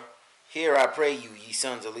Korah, Hear, I pray you, ye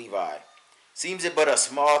sons of Levi. Seems it but a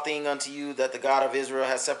small thing unto you that the God of Israel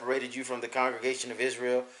has separated you from the congregation of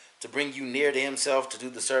Israel, to bring you near to himself, to do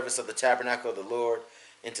the service of the tabernacle of the Lord,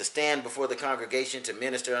 and to stand before the congregation to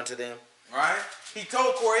minister unto them? Right? He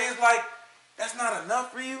told Korah, he's like, that's not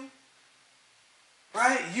enough for you?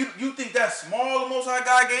 Right? You think that's small, the Most High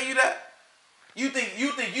God gave you that? You think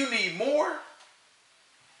you need more?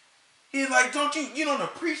 He's like, you don't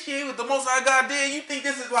appreciate what the Most High God did? You think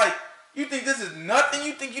this is nothing?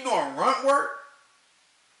 You think you're doing runt work?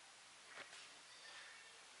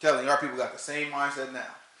 Telling you, our people got the same mindset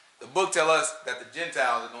now. The book tells us that the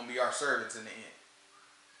Gentiles are going to be our servants in the end.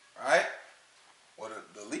 Right? Well,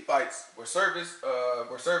 the Levites were servants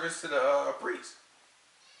to the priests.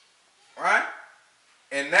 Right?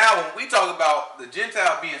 And now when we talk about the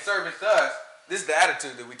Gentiles being servants to us, this is the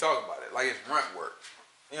attitude that we talk about it. Like it's runt work.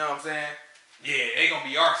 You know what I'm saying? Yeah, they going to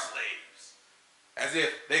be our slaves. As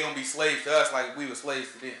if they going to be slaves to us like we were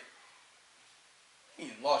slaves to them.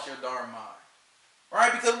 You lost your darn mind.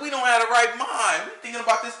 Right? Because we don't have the right mind. We're thinking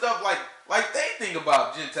about this stuff like they think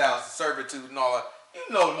about Gentiles, servitude and all that.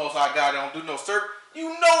 You know the Most High God don't do no service. You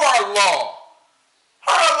know our law.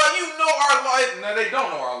 You know our law. No, they don't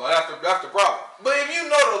know our law. That's the problem. But if you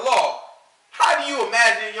know the law, how do you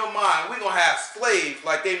imagine in your mind we're going to have slaves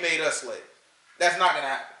like they made us slaves? That's not going to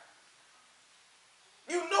happen.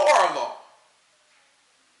 You know our law.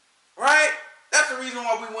 Right? That's the reason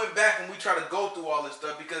why we went back and we try to go through all this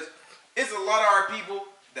stuff, because it's a lot of our people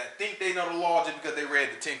that think they know the law just because they read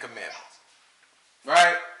the Ten Commandments.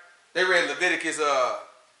 Right? They read Leviticus, 11?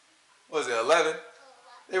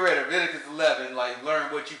 They read Leviticus 11, like learn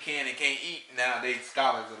what you can and can't eat. Now they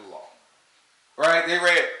scholars of the law. Right? They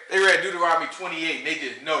read Deuteronomy 28 and they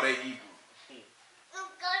just know they Hebrew.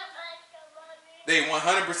 They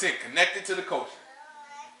 100% connected to the culture.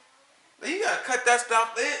 You gotta cut that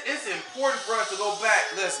stuff. It's important for us to go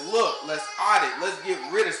back. Let's look. Let's audit. Let's get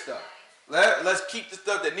rid of stuff. Let's keep the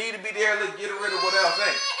stuff that need to be there. Let's get rid of what else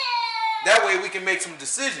ain't. That way we can make some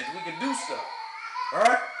decisions. We can do stuff.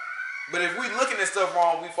 Alright? But if we looking at stuff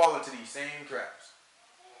wrong, we fall into these same traps.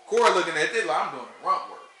 Corey looking at this like, I'm doing runt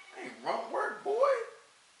work. Ain't runt work, boy.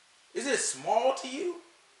 Is it small to you?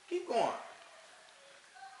 Keep going.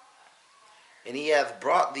 And he hath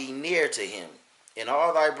brought thee near to him, and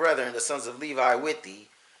all thy brethren, the sons of Levi, with thee,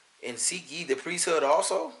 and seek ye the priesthood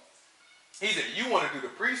also? He said, you want to do the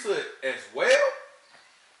priesthood as well?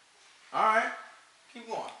 Alright. Keep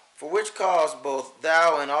going. For which cause both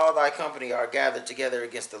thou and all thy company are gathered together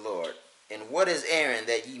against the Lord. And what is Aaron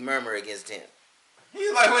that ye murmur against him?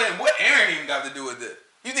 He's like, what Aaron even got to do with this?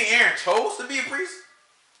 You think Aaron chose to be a priest?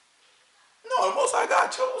 No, the Most High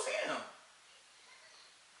God chose him.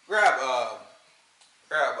 Grab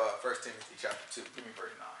 1 Timothy chapter 2. Give me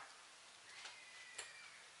verse 9.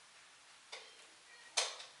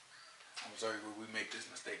 I'm sorry we make this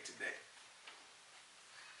mistake today.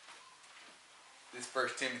 This 1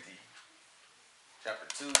 Timothy chapter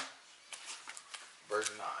 2,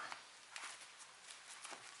 verse 9.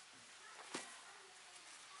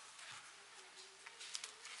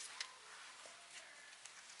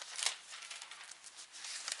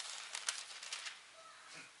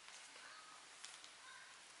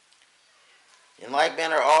 In like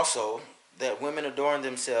manner also, that women adorn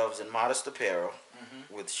themselves in modest apparel,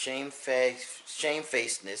 with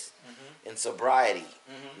shamefacedness and sobriety,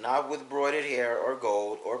 not with broided hair or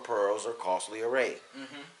gold or pearls or costly array,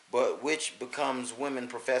 but which becomes women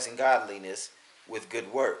professing godliness with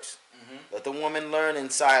good works. Let the woman learn in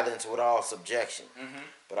silence with all subjection.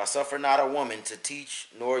 But I suffer not a woman to teach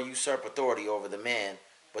nor usurp authority over the man,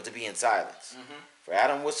 but to be in silence. For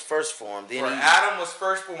Adam was first formed, then Eve. Adam was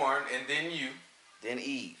first formed, and then you. Then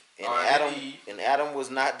Eve. Eve. And Adam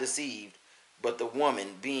was not deceived, but the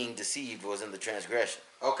woman being deceived was in the transgression.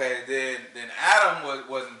 Okay, then Adam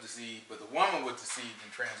wasn't deceived, but the woman was deceived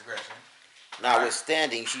in transgression.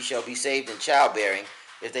 Notwithstanding, she shall be saved in childbearing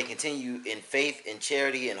if they continue in faith and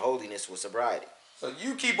charity and holiness with sobriety. So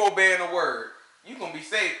you keep obeying the word, you're going to be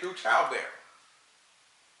saved through childbearing.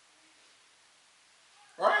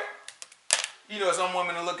 Right? You know some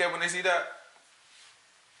women to look at when they see that?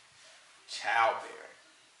 Childbearing.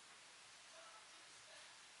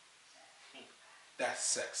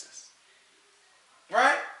 That's sexist.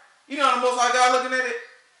 Right? You know the Most High God looking at it?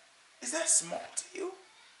 Is that small to you?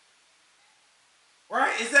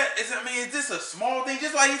 Right? Is this a small thing?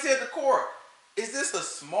 Just like he said to Korah. Is this a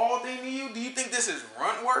small thing to you? Do you think this is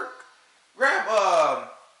runt work? Grab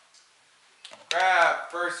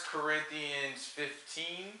 1 Corinthians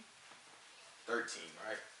 15, 13,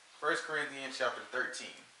 right? 1 Corinthians chapter 13.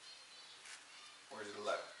 Or is it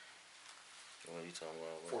 11? What are you talking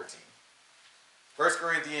about? 14. 1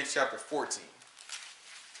 Corinthians chapter 14.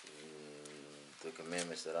 The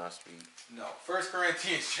commandments that I speak. No, 1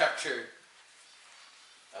 Corinthians chapter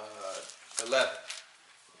 11.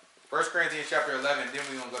 1 Corinthians chapter 11, then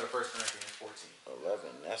we're going to go to 1 Corinthians 14. 11,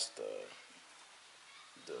 that's the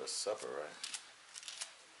supper, right?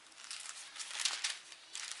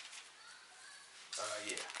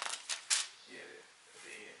 Yeah. Yeah, at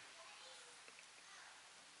the end.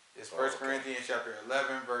 It's 1 Corinthians chapter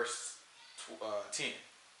 11, verse 10. I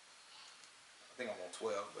think I'm on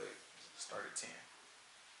 12, but it started 10.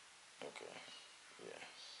 Okay, yeah.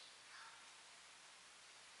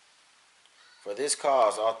 For this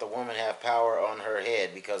cause ought the woman have power on her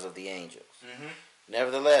head because of the angels.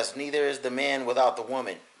 Nevertheless, neither is the man without the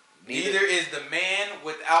woman. Neither is the man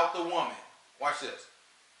without the woman. Watch this.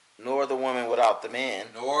 Nor the woman without the man.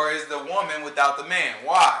 Nor is the woman without the man.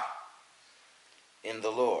 Why? In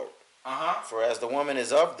the Lord. Uh-huh. For as the woman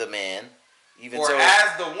is of the man, even For so.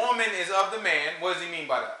 as the woman is of the man, what does he mean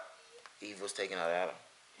by that? Eve was taken out of Adam.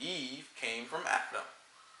 Eve came from Adam.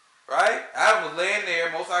 Right? Adam was laying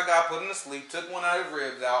there, Most High God put him to sleep, took one of his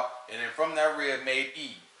ribs out, and then from that rib made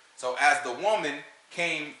Eve. So as the woman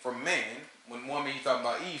came from man, when woman he's talking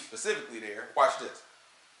about Eve specifically there, watch this.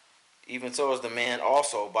 Even so is the man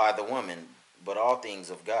also by the woman, but all things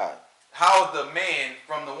of God. How is the man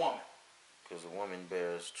from the woman? Because the woman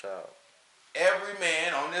bears child. Every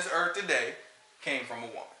man on this earth today came from a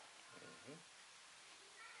woman.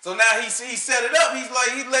 So now he set it up.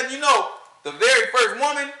 He's letting you know the very first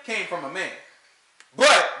woman came from a man.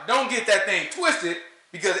 But don't get that thing twisted,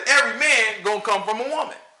 because every man gonna come from a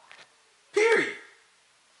woman. Period.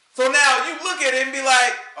 So now you look at it and be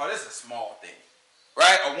like, oh, this is a small thing.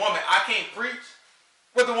 Right? A woman, I can't preach.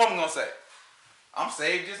 What the woman gonna say? I'm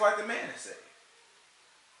saved just like the man is saved.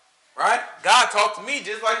 Right? God talked to me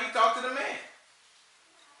just like he talked to the man.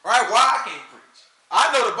 Right? Why I can't preach?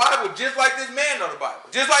 I know the Bible just like this man know the Bible.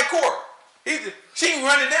 Just like Cora. She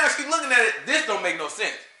running down, she looking at it. This don't make no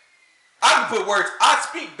sense. I can put words, I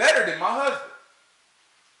speak better than my husband.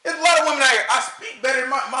 There's a lot of women out here, I speak better than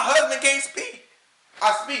my husband can't speak.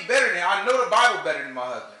 I speak better than, I know the Bible better than my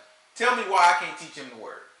husband. Tell me why I can't teach him the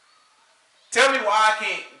word. Tell me why I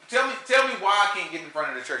can't get in front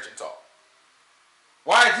of the church and talk.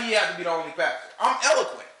 Why does he have to be the only pastor? I'm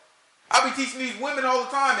eloquent. I be teaching these women all the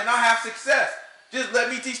time and I have success. Just let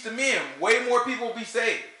me teach the men. Way more people will be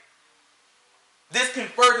saved. This can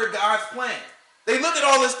further God's plan. They look at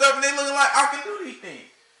all this stuff and they looking like, I can do these things.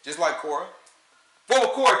 Just like Cora. What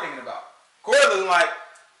was Cora thinking about? Cora looking like,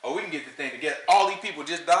 oh, we can get the thing together. All these people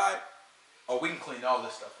just died. Oh, we can clean all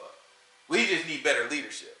this stuff up. We just need better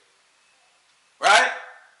leadership. Right?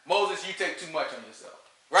 Moses, you take too much on yourself.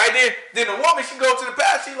 Right? Then the woman, she go to the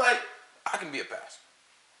pastor, she like, I can be a pastor.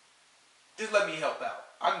 Just let me help out.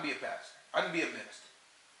 I can be a pastor. I can be a minister.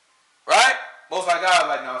 Right? Most High God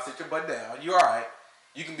like, no, sit your butt down. You're all right.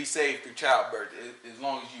 You can be saved through childbirth as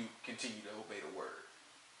long as you continue to obey the word.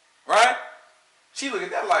 Right? She look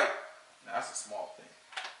at that like, nah, that's a small thing.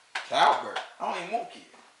 Childbirth. I don't even want kids.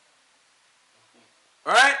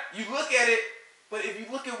 Right? You look at it, but if you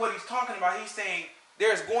look at what he's talking about, he's saying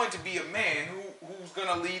there's going to be a man who's going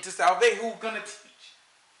to lead to salvation, who's going to teach.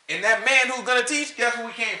 And that man who's going to teach, guess where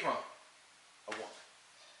we came from? A woman.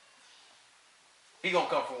 He going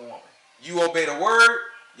to come from a woman. You obey the word,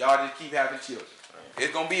 y'all just keep having children.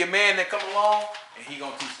 It's going to be a man that come along, and he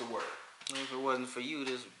going to teach the word. If it wasn't for you,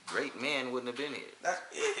 this great man wouldn't have been here. That's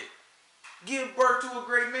it. Give birth to a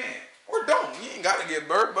great man. Or don't. You ain't got to give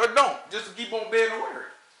birth, but don't. Just keep on obeying the word.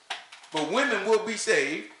 But women will be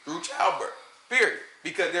saved through childbirth. Period.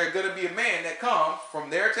 Because there's going to be a man that comes from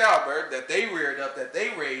their childbirth, that they reared up, that they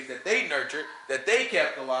raised, that they nurtured, that they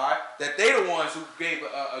kept alive, that they the ones who gave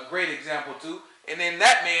a great example to. And then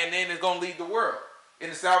that man then is going to lead the world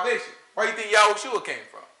into salvation. Where do you think Yahushua came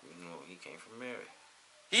from? No, he came from Mary.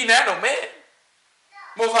 He didn't have no man.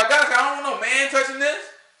 Most like God said, I don't want no man touching this.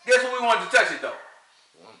 Guess who we wanted to touch it though?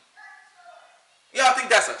 Y'all think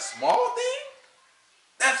that's a small thing?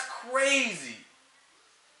 That's crazy.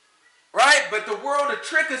 Right? But the world will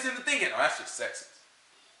trick us into thinking, oh, that's just sexist.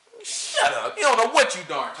 Shut up. You don't know what you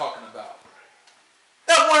darn talking about.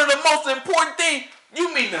 That's one of the most important things.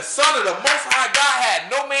 You mean the son of the Most High God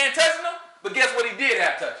had no man touching him? But guess what he did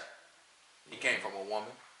have touching? He came from a woman.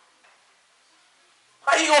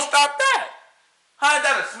 How you gonna stop that? How is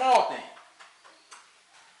that a small thing?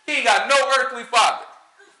 He ain't got no earthly father.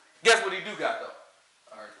 Guess what he do got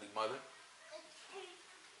though? An earthly mother.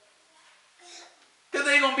 Because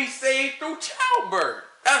they gonna be saved through childbirth.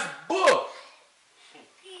 That's book.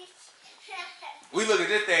 We look at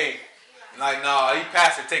this thing like, nah, these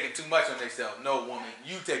pastors taking too much on themselves. No, woman,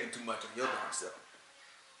 you taking too much on your darn self.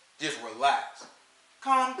 Just relax.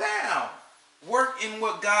 Calm down. Work in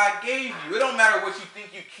what God gave you. It don't matter what you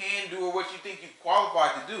think you can do or what you think you're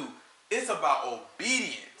qualified to do. It's about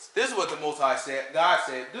obedience. This is what the Most High said. God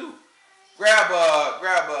said, do. Grab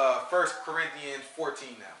 1 Corinthians 14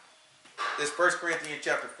 now. This 1 Corinthians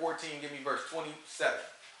chapter 14. Give me verse 27.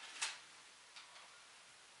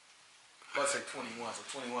 Let's say 21.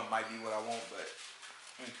 So 21 might be what I want, but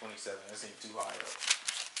 27. That seems too high up.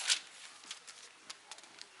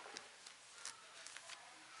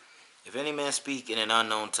 If any man speak in an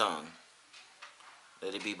unknown tongue,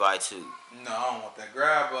 let it be by two. No, I don't want that.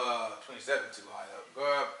 Grab 27 too high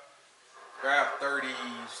up. Grab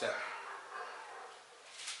 37.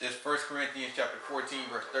 This 1 Corinthians chapter 14,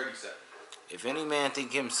 verse 37. If any man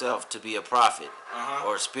think himself to be a prophet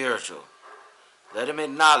or spiritual, let him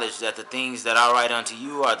acknowledge that the things that I write unto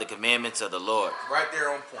you are the commandments of the Lord. Right there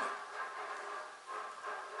on point.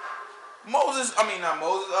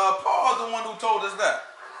 Paul's the one who told us that.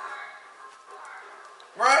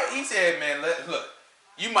 Right? He said, man, look,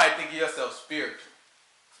 you might think of yourself spiritual.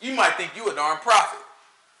 You might think you a darn prophet.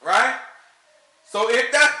 Right? So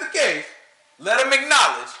if that's the case, let him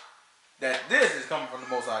acknowledge that this is coming from the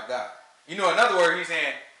Most High God. You know, in other words, he's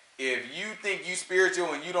saying, if you think you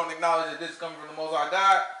spiritual and you don't acknowledge that this is coming from the Most High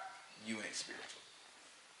God, you ain't spiritual.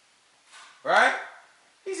 Right?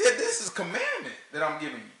 He said, this is commandment that I'm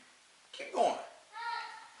giving you. Keep going.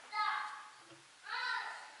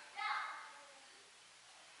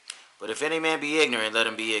 But if any man be ignorant, let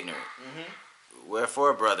him be ignorant.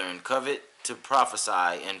 Wherefore, brethren, covet to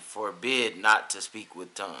prophesy, and forbid not to speak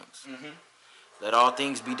with tongues. Let all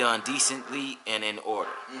things be done decently and in order.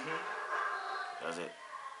 That's it.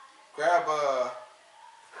 Grab,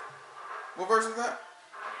 what verse is that?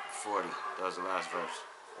 40. That was the last verse.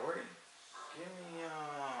 40? Give me,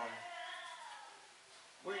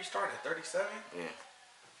 where you started? 37? Yeah.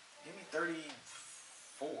 Give me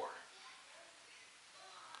 34.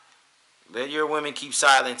 Let your women keep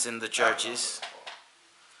silence in the churches,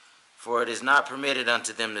 for it is not permitted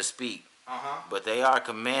unto them to speak. But they are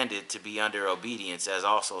commanded to be under obedience, as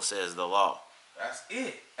also says the law. That's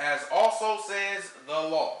it. As also says the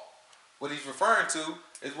law. What he's referring to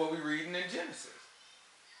is what we're reading in Genesis.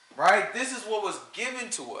 Right? This is what was given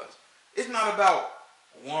to us. It's not about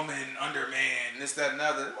woman under man, this, that, and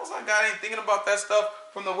other. The Most High God ain't thinking about that stuff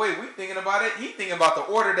from the way we're thinking about it. He's thinking about the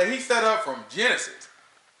order that he set up from Genesis.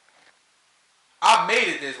 I made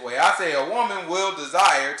it this way. I say a woman will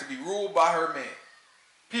desire to be ruled by her man.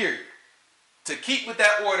 Period. To keep with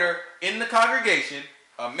that order in the congregation,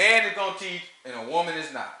 a man is going to teach and a woman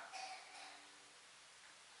is not.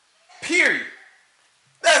 Period.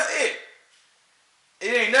 That's it.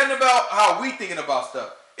 It ain't nothing about how we thinking about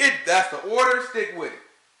stuff. That's the order. Stick with it.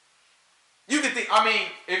 You can think,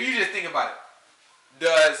 if you just think about it,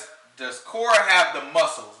 does Korah have the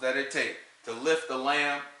muscles that it takes to lift the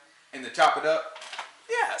lamb and to chop it up?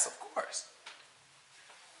 Yes, of course.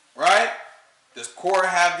 Right? Does Korah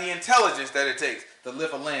have the intelligence that it takes to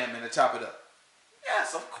lift a lamb and to chop it up?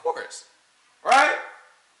 Yes, of course. Right?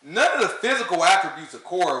 None of the physical attributes of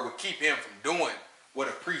Korah would keep him from doing what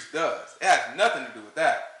a priest does. It has nothing to do with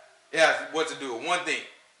that. It has what to do with one thing.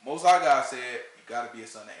 Most High God said, you got to be a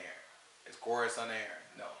son of Aaron. Is Korah a son of Aaron?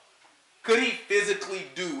 No. Could he physically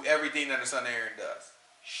do everything that a son of Aaron does?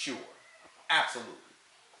 Sure. Absolutely.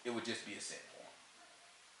 It would just be a sin for him.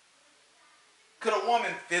 Could a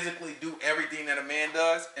woman physically do everything that a man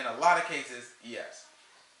does? In a lot of cases, yes.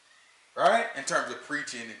 Right? In terms of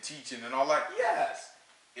preaching and teaching and all that, yes.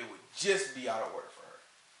 It would just be out of order for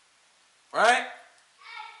her. Right?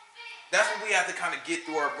 That's what we have to kind of get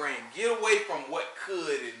through our brain. Get away from what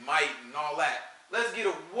could and might and all that. Let's get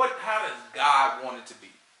how does God want it to be?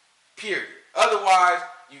 Period. Otherwise,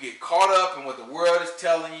 you get caught up in what the world is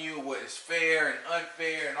telling you, what is fair and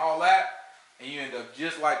unfair and all that, and you end up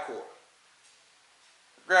just like Korah.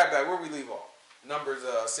 Grab that. Where we leave off? Numbers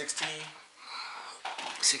 16.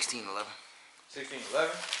 16:11.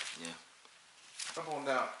 16:11? Yeah. Come on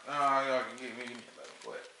down. Y'all can give me 11.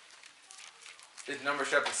 Go ahead. It's Numbers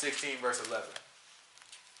chapter 16, verse 11.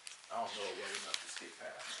 I don't know well enough to skip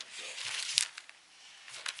past it. So.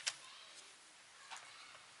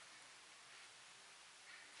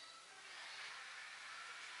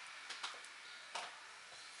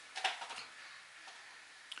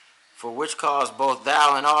 For which cause both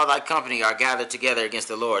thou and all thy company are gathered together against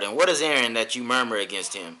the Lord. And what is Aaron that you murmur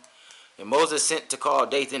against him? And Moses sent to call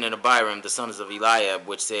Dathan and Abiram, the sons of Eliab,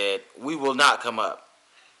 which said, we will not come up.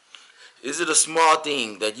 Is it a small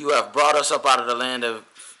thing that you have brought us up out of the land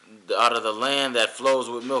that flows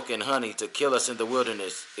with milk and honey to kill us in the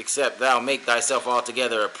wilderness, except thou make thyself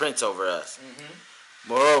altogether a prince over us?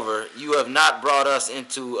 Moreover, you have not brought us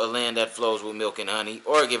into a land that flows with milk and honey,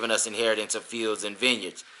 or given us inheritance of fields and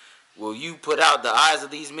vineyards. Will you put out the eyes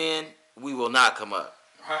of these men? We will not come up.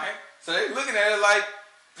 Right? So they're looking at it like,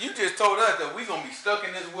 you just told us that we're going to be stuck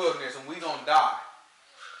in this wilderness and we're going to die.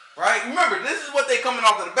 Right? Remember, this is what they're coming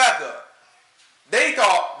off of the back of. They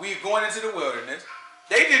thought we were going into the wilderness.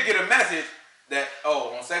 They did get a message that,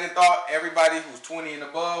 on second thought, everybody who's 20 and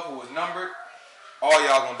above, who was numbered, all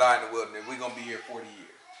y'all going to die in the wilderness. We're going to be here 40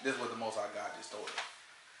 years. This is what the Most High God just told us.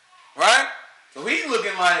 Right? So he's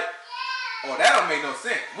looking like, that don't make no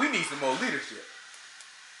sense. We need some more leadership.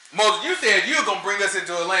 Moses, you said you were going to bring us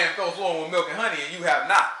into a land flowing with milk and honey, and you have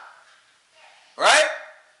not. Right?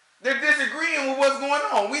 They're disagreeing with what's going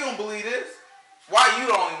on. We don't believe this. Why are you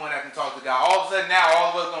the only one that can talk to God? All of a sudden now,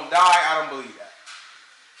 all of us going to die? I don't believe that.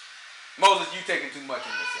 Moses, you taking too much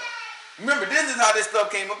on yourself. Remember, this is how this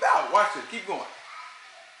stuff came about. Watch this. Keep going.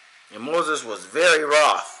 And Moses was very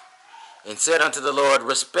wroth, and said unto the Lord,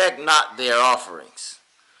 respect not their offerings.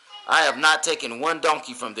 I have not taken one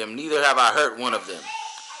donkey from them, neither have I hurt one of them.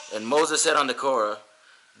 And Moses said unto Korah,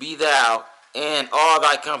 be thou and all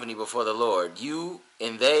thy company before the Lord, you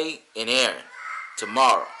and they and Aaron,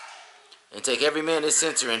 tomorrow. And take every man his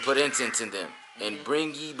censer, and put incense in them. And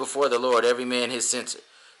bring ye before the Lord every man his censer,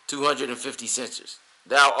 250 censers.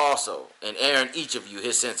 Thou also, and Aaron each of you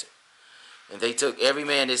his censer. And they took every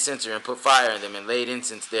man his censer and put fire in them and laid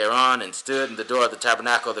incense thereon and stood in the door of the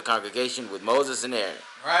tabernacle of the congregation with Moses and Aaron.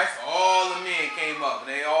 Right? So all the men came up and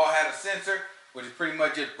they all had a censer, which is pretty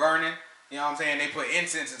much just burning. You know what I'm saying? They put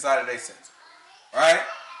incense inside of their censer. Right?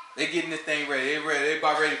 They getting this thing ready. They ready. They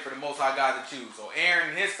about ready for the Most High God to choose. So Aaron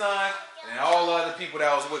and his son and all the other people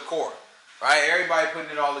that was with Korah. Right? Everybody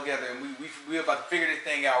putting it all together. And we about to figure this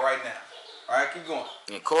thing out right now. All right, keep going.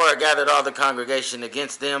 And Korah gathered all the congregation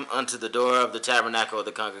against them unto the door of the tabernacle of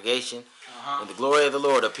the congregation. And the glory of the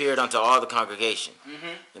Lord appeared unto all the congregation.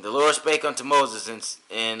 And the Lord spake unto Moses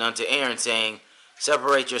and unto Aaron, saying,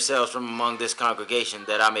 Separate yourselves from among this congregation,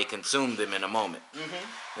 that I may consume them in a moment.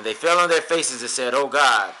 And they fell on their faces and said, O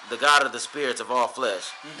God, the God of the spirits of all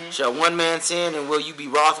flesh, shall one man sin, and will you be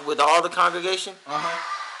wroth with all the congregation?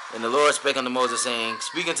 And the Lord spake unto Moses, saying,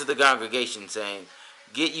 Speak unto the congregation, saying,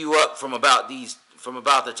 Get you up from about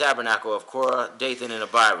the tabernacle of Korah, Dathan, and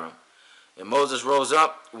Abiram. And Moses rose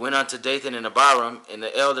up, went unto Dathan and Abiram, and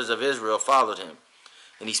the elders of Israel followed him.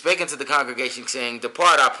 And he spake unto the congregation, saying,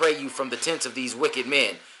 Depart, I pray you, from the tents of these wicked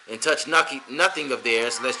men, and touch nothing of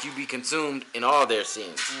theirs, lest you be consumed in all their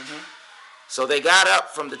sins. So they got up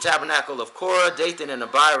from the tabernacle of Korah, Dathan, and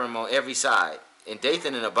Abiram on every side. And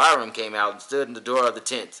Dathan and Abiram came out and stood in the door of the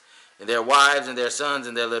tents, and their wives and their sons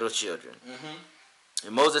and their little children.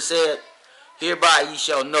 And Moses said, Hereby ye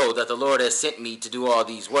shall know that the Lord has sent me to do all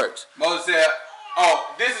these works. Moses said,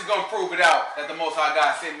 oh, this is going to prove it out that the Most High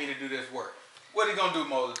God sent me to do this work. What are you going to do,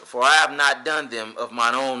 Moses? For I have not done them of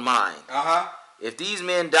mine own mind. If these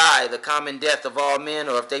men die the common death of all men,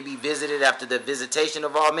 or if they be visited after the visitation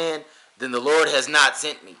of all men, then the Lord has not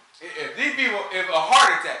sent me. If these people, if a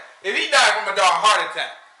heart attack, if he died from a darn heart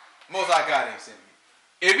attack, Most High God ain't sent me.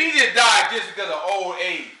 If he just died just because of old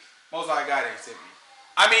age, Most High God ain't sent me.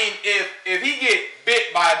 I mean, if he get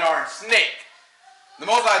bit by a darn snake, the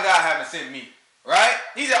Most High God haven't sent me, right?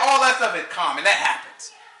 He said all that stuff is common. That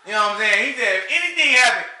happens. You know what I'm saying? He said if anything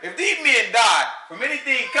happens, if these men die from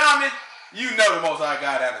anything common, you know the Most High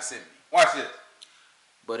God haven't sent me. Watch this.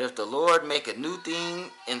 But if the Lord make a new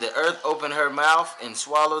thing, and the earth open her mouth, and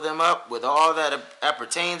swallow them up with all that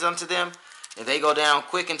appertains unto them, and they go down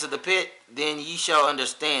quick into the pit, then ye shall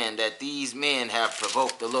understand that these men have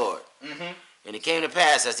provoked the Lord. And it came to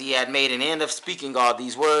pass, as he had made an end of speaking all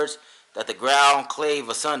these words, that the ground clave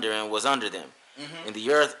asunder and was under them. And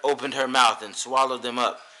the earth opened her mouth and swallowed them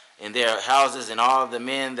up, and their houses, and all the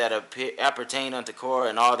men that appertain unto Korah,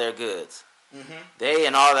 and all their goods. They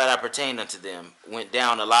and all that appertained unto them went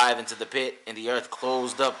down alive into the pit, and the earth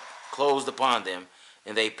closed upon them,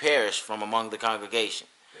 and they perished from among the congregation.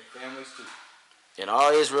 Their families too. And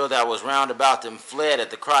all Israel that was round about them fled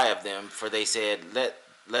at the cry of them, for they said,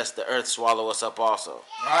 Lest the earth swallow us up also. All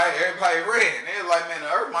right, everybody read. They was like, man,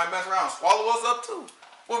 the earth might mess around and swallow us up too.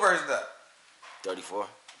 What verse is that? 34.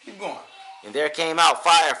 Keep going. And there came out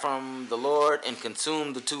fire from the Lord and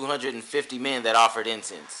consumed the 250 men that offered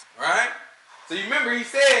incense. Right? So you remember he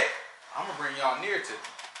said, I'm going to bring y'all near to me.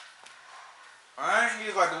 All right? He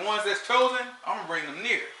was like the ones that's chosen, I'm going to bring them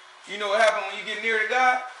near. You know what happens when you get near to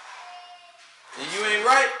God? And you ain't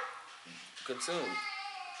right? Consumed.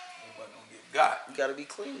 Nobody going to get God. You got to be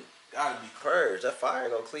clean. Got to be clean. Purge. That fire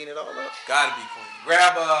going to clean it all up. Got to be clean.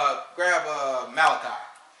 Grab Malachi.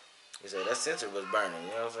 He said that censer was burning.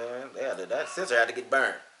 You know what I'm saying? That censer had to get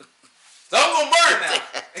burned. So I'm going to burn now.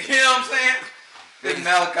 You know what I'm saying? This is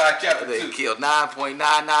Malachi chapter 2. They killed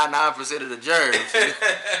 9.999% of the germs.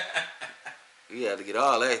 You had to get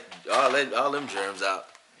all them germs out.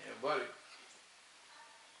 Yeah, buddy.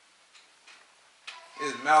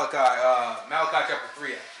 This is Malachi chapter 3,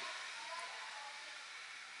 actually.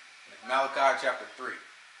 Malachi chapter 3.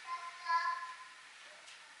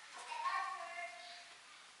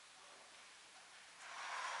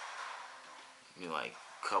 Like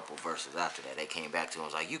a couple verses after that, they came back to him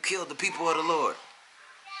and was like, you killed the people of the Lord.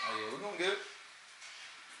 Oh yeah, we're going to get it.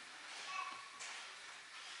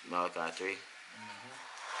 Malachi 3.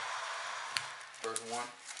 Verse 1.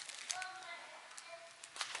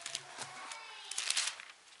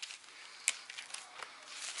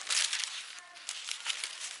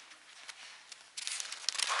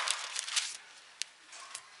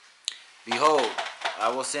 Behold, I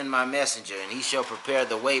will send my messenger, and he shall prepare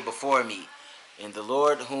the way before me. And the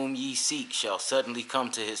Lord whom ye seek shall suddenly come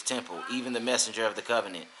to his temple, even the messenger of the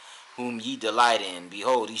covenant, whom ye delight in.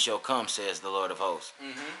 Behold, he shall come, says the Lord of hosts.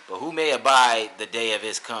 But who may abide the day of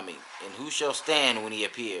his coming? And who shall stand when he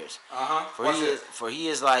appears? For he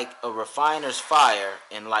is like a refiner's fire,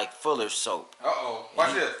 and like fuller's soap.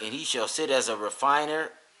 Watch this. And he shall sit as a refiner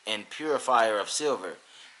and purifier of silver.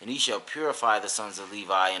 And he shall purify the sons of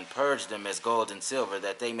Levi, and purge them as gold and silver,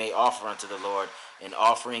 that they may offer unto the Lord an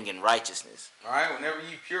offering in righteousness. All right, whenever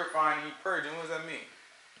you purifying and you purging, what does that mean?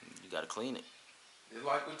 You got to clean it. It's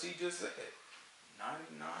like what T just said. 99.999.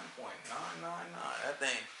 That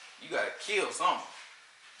thing, you got to kill something.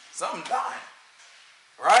 Something dying.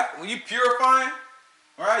 Right? When you purifying,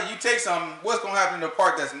 all right, you take something, what's going to happen to the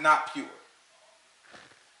part that's not pure?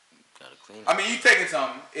 Got to clean it. I mean, you taking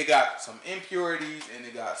something, it got some impurities and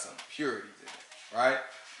it got some purities in it, right?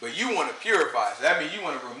 But you want to purify, so that means you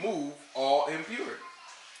want to remove all impurities.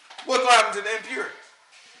 What's going to happen to the impurities?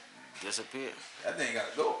 Disappear. That thing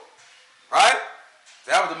got to go, right?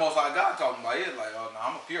 That was the Most High God talking about. He was like, oh, no,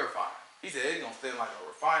 I'm a purifier. He said it's going to stay like a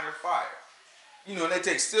refiner's fire. You know, they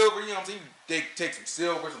take silver, you know what I'm saying? They take some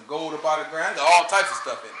silver, some gold up out of the ground. Got all types of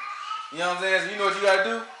stuff in it. You know what I'm saying? So you know what you got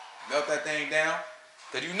to do? Melt that thing down.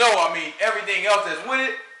 Because you know, I mean, everything else that's with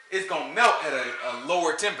it, it's going to melt at a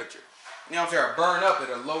lower temperature. You know what I'm saying? Or burn up at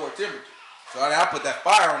a lower temperature. So I put that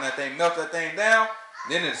fire on that thing, melt that thing down,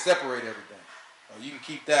 then it'll separate everything. So you can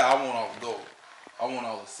keep that. I want all the gold. I want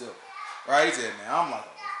all the silver. Right? He said, man, I'm like a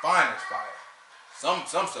refiner's fire. Some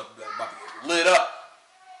stuff is about to get lit up.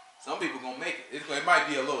 Some people gonna make it. It might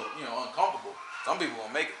be a little, you know, uncomfortable. Some people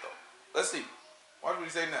gonna make it though. Let's see. Why do we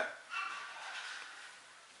say that?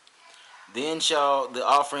 Then shall the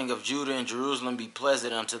offering of Judah and Jerusalem be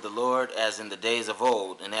pleasant unto the Lord, as in the days of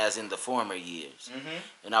old, and as in the former years. Mm-hmm.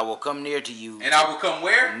 And I will come near to you. And I will come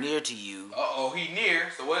where? Near to you. Uh-oh, he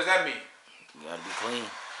near. So what does that mean? You got to be clean.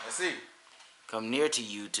 Let's see. Come near to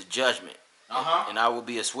you to judgment. And I will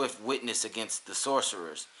be a swift witness against the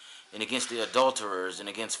sorcerers, and against the adulterers, and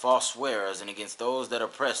against false swearers, and against those that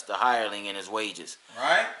oppress the hireling in his wages.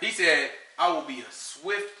 Right? He said, I will be a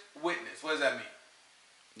swift witness. What does that mean?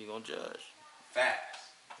 You're going to judge. Fast.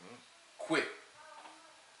 Quick.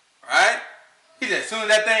 Right? He said, as soon as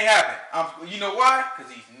that thing happened, you know why?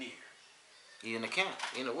 Because he's near. He in the camp.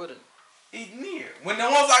 He in the wooden. He's near. When the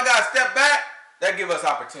ones I got to step back, that give us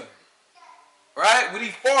opportunity. Right? When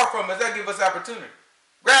he's far from us, that give us opportunity.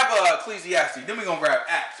 Grab Ecclesiastes. Then we're going to grab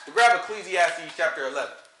Acts. But grab Ecclesiastes chapter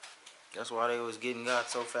 11. That's why they was getting God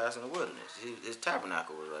so fast in the wilderness. His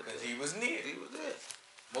tabernacle was right there. Because he was near. He was there.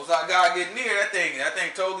 Most of God get near, that thing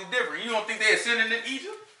totally different. You don't think they were sinning in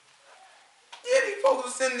Egypt? Yeah, these folks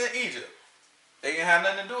were sinning in Egypt. They didn't have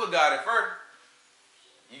nothing to do with God at first.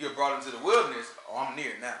 You get brought into the wilderness, oh, I'm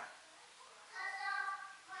near now.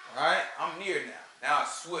 Alright? I'm near now. Now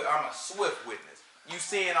I'm a swift witness. You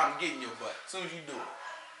seeing I'm getting your butt as soon as you do it.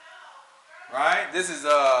 Right? This is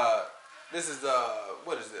what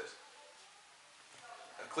is this?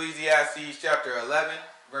 Ecclesiastes chapter 11,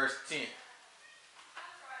 verse 10.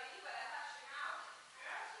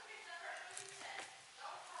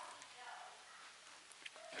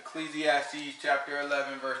 Ecclesiastes chapter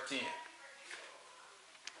 11, verse 10.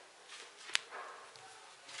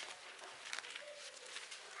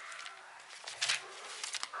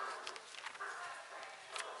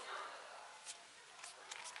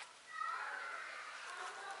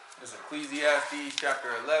 It's Ecclesiastes chapter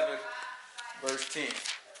 11, verse 10.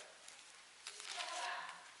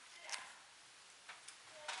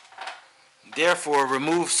 Therefore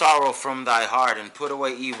remove sorrow from thy heart, and put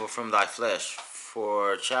away evil from thy flesh,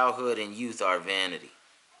 for childhood and youth are vanity.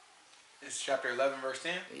 It's chapter 11, verse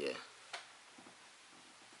 10? Yeah.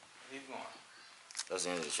 Keep going. That's the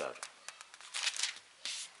end of the chapter.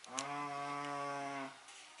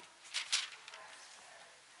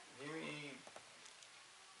 Give me...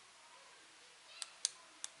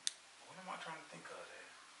 What am I trying to think of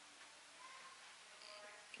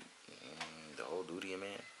there? The whole duty of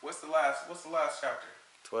man. What's the last chapter?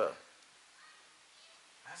 12.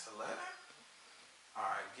 That's 11?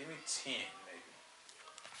 Alright, give me 10 maybe.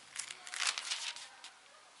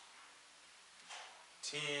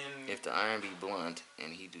 10. If the iron be blunt,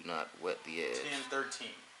 and he do not whet the edge.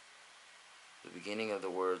 10:13. The beginning of the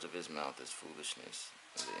words of his mouth is foolishness,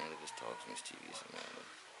 and the end of his talks mischievous and madness.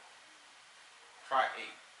 Try 8.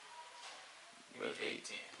 Give Verse me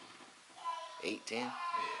 8. 8:10. 8:10? Yeah.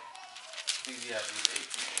 Ecclesiastes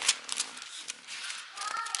 8:10.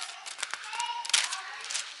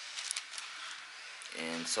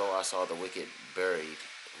 And so I saw the wicked buried,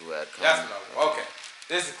 who had come. That's what I was. Okay.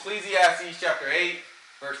 This is Ecclesiastes chapter 8,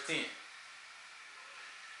 verse 10.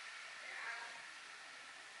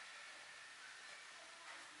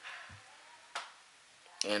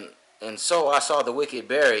 And so I saw the wicked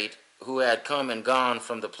buried, who had come and gone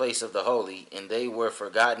from the place of the holy, and they were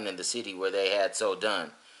forgotten in the city where they had so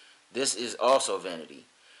done. This is also vanity.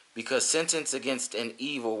 Because sentence against an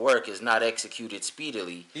evil work is not executed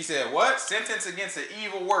speedily. He said what? Sentence against an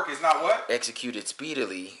evil work is not what? Executed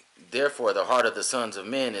speedily. Therefore, the heart of the sons of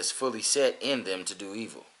men is fully set in them to do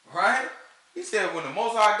evil. Right? He said when the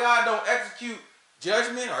Most High God don't execute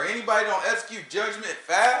judgment, or anybody don't execute judgment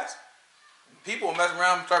fast, people will mess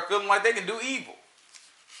around and start feeling like they can do evil.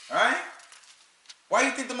 Right? Why do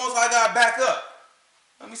you think the Most High God back up?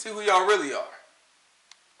 Let me see who y'all really are.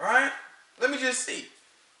 Right? Let me just see.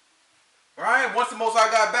 Right? Once the Most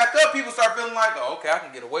High God back up, people start feeling like, oh, okay, I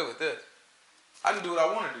can get away with this. I can do what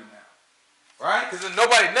I want to do now. Right? Because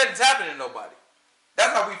nothing's happening to nobody.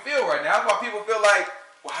 That's how we feel right now. That's why people feel like,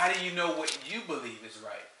 well, how do you know what you believe is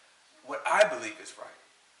right? What I believe is right.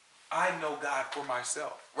 I know God for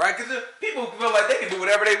myself. Right? Because people feel like they can do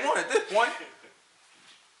whatever they want at this point.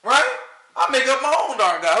 Right? I make up my own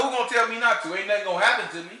darn God. Who's going to tell me not to? Ain't nothing going to happen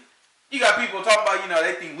to me. You got people talking about,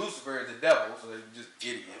 they think Lucifer is the devil, so they're just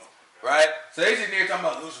idiots. Right? So they sitting there talking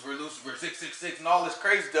about Lucifer, 666, and all this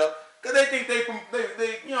crazy stuff, because they think they think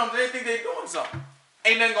they're doing something.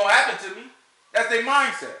 Ain't nothing going to happen to me. That's their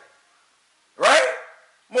mindset. Right?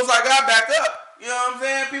 Most like God back up. You know what I'm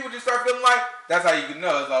saying? People just start feeling like, that's how you can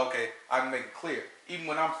know. It's like, okay, I can make it clear. Even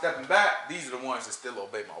when I'm stepping back, these are the ones that still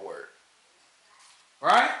obey my word.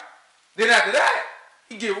 Right? Then after that,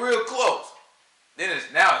 he get real close. Then it's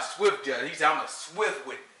now a swift judge. He said, I'm a swift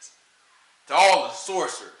witness to all the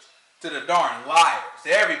sorcerers, to the darn liars,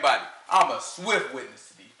 to everybody. I'm a swift witness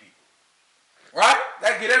to these people. Right?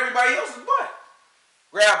 That get everybody else's butt.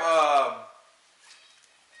 Grab,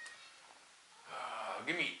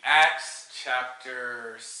 give me Acts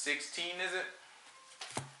chapter 16, is it?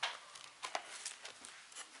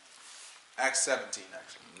 Acts 17,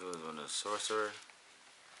 actually. You was on the sorcerer?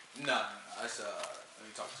 No. That's, let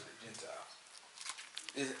me talk to the Gentiles.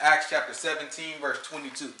 This is Acts chapter 17, verse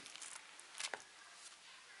 22.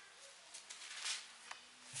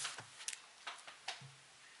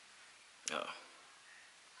 Oh.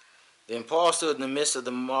 Then Paul stood in the midst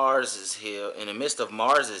of Mars's hill,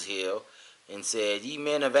 and said, Ye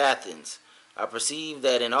men of Athens, I perceive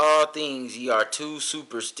that in all things ye are too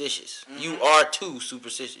superstitious. Mm-hmm. You are too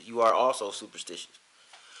superstitious. You are also superstitious.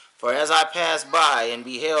 For as I passed by and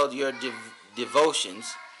beheld your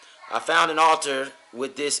devotions, I found an altar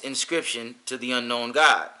with this inscription, to the unknown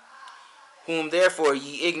God. Whom therefore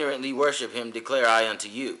ye ignorantly worship, him declare I unto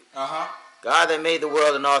you. God that made the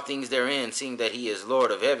world and all things therein, seeing that he is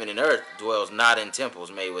Lord of heaven and earth, dwells not in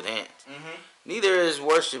temples made with hands. Mm-hmm. Neither is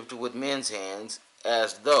worshipped with men's hands,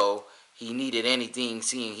 as though he needed anything,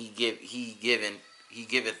 seeing he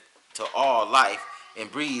giveth to all life,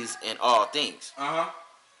 and breathes in all things,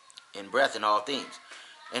 and breath in all things,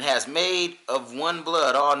 and has made of one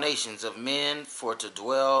blood all nations of men for to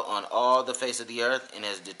dwell on all the face of the earth, and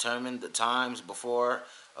has determined the times before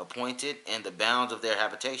appointed and the bounds of their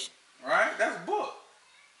habitation. Right? That's a book.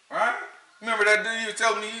 Right? Remember that dude you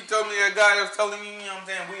told me that guy that was telling me, you know what I'm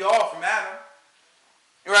saying, we all from Adam.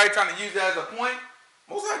 You're right, trying to use that as a point.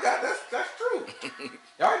 Most High God, that's true.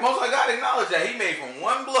 All right, Most High God acknowledged that he made from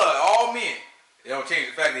one blood all men. It don't change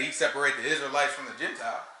the fact that he separated the Israelites from the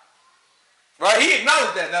Gentiles. Right? He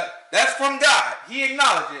acknowledged that. Now, that's from God. He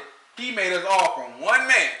acknowledged it. He made us all from one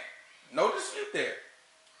man. No dispute there.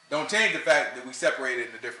 Don't change the fact that we separated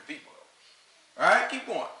into different people. All right? Keep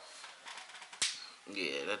going.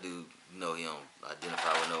 Yeah, that dude, he don't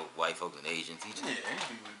identify with no white folks and Asians. He just, these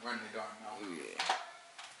people running their darn mouth. Yeah.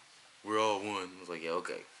 We're all one. I was like, yeah,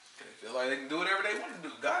 okay. They feel like they can do whatever they want to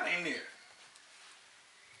do. God ain't there.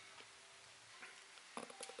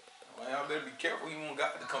 Well, y'all better be careful. You want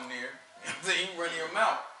God to come near. You know what I'm saying? You run your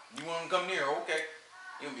mouth. You want him to come near, okay.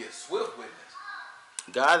 You'll be a swift witness.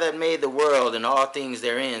 God that made the world and all things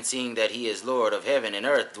therein, seeing that he is Lord of heaven and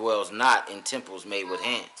earth, dwells not in temples made with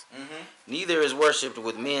hands. Mm-hmm. Neither is worshipped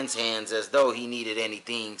with men's hands, as though he needed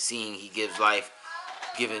anything, seeing he gives life,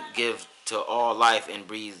 give to all life, and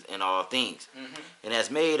breathes in all things. Mm-hmm. And has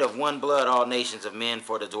made of one blood all nations of men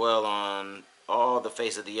for to dwell on all the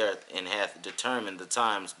face of the earth, and hath determined the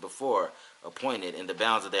times before appointed in the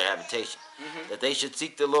bounds of their habitation, that they should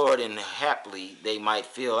seek the Lord, and haply they might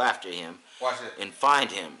feel after him, and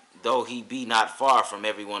find him, though he be not far from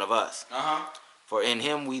every one of us. For in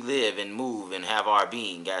him we live and move and have our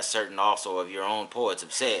being, as certain also of your own poets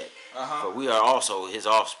have said. For we are also his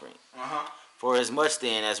offspring. For as much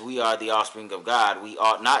then as we are the offspring of God, we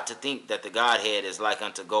ought not to think that the Godhead is like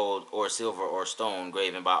unto gold or silver or stone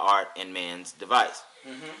graven by art and man's device.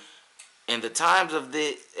 And the times of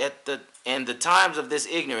this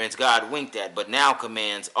ignorance God winked at, but now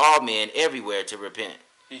commands all men everywhere to repent.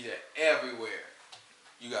 He said, everywhere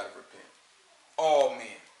you got to repent. All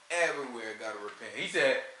men, Everywhere got to repent. He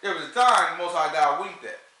said there was a time the Most High God winked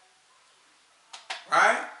at.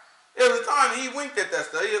 Right? There was a time he winked at that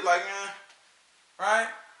stuff. He was like, right?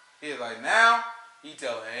 He was like, now he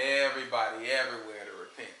telling everybody everywhere to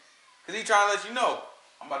repent. Because he trying to let you know,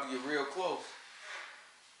 I'm about to get real close.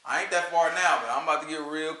 I ain't that far now, but I'm about to get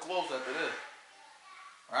real close after this.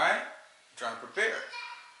 Right? He's trying to prepare.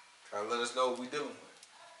 Trying to let us know what we're dealing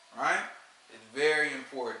with. Right? It's very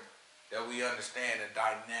important that we understand the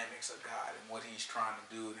dynamics of God and what he's trying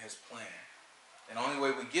to do in his plan. And the only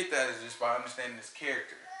way we get that is just by understanding his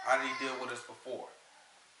character. How did he deal with us before?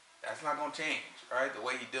 That's not going to change, right? The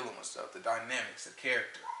way he's dealing with stuff, the dynamics, the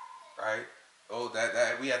character, right? Oh,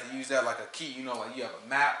 that we have to use that like a key. You know, like you have a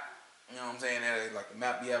map. You know what I'm saying? Like the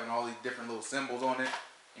map be having all these different little symbols on it.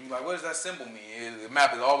 And you're like, what does that symbol mean? The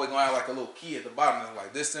map is always going to have like a little key at the bottom. It's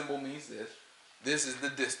like, this symbol means this. This is the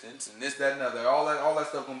distance, and this, that, and other. All that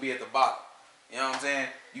stuff going to be at the bottom. You know what I'm saying?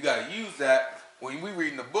 You got to use that. When we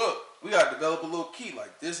reading the book, we got to develop a little key.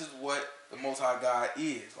 Like, this is what the Most High God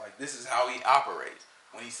is. Like, this is how he operates.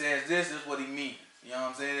 When he says this is what he means. You know what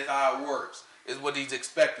I'm saying? It's how it works. It's what he's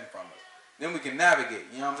expecting from us. Then we can navigate.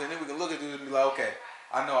 You know what I'm saying? Then we can look at this and be like, okay,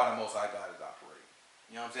 I know how the Most High God is operating.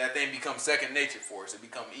 You know what I'm saying? That thing becomes second nature for us. It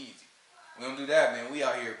becomes easy. We don't do that, man. We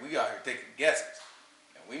out here taking guesses.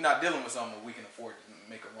 And we're not dealing with something where we can afford to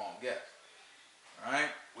make a wrong guess. All right?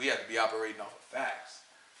 We have to be operating off of facts.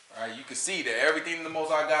 All right? You can see that everything the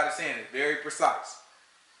Most High God is saying is very precise.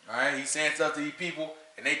 All right? He's saying stuff to these people,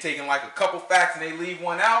 and they taking like a couple facts and they leave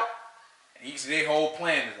one out, and you see their whole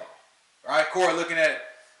plan is off. All right? Corey looking at it.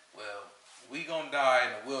 Well, we gonna die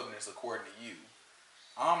in the wilderness according to you.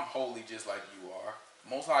 I'm holy just like you are.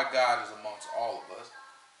 Most High God is amongst all of us.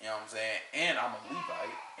 You know what I'm saying? And I'm a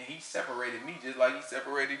Levite, and he separated me just like he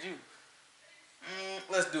separated you.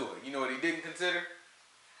 Let's do it. You know what he didn't consider?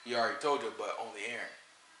 He already told you, but only Aaron.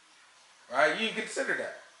 Right? You didn't consider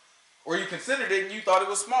that. Or you considered it and you thought it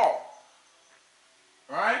was small.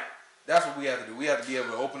 Right? That's what we have to do. We have to be able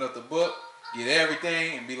to open up the book, get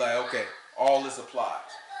everything, and be like, okay, all this applies.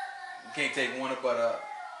 You can't take one up but the other.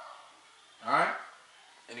 Alright?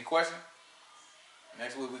 Any questions?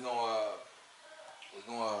 Next week we're gonna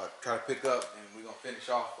try to pick up and we're gonna finish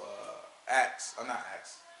off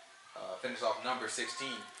finish off number 16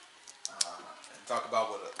 and talk about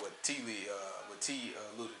what T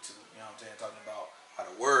alluded to. You know what I'm saying? Talking about how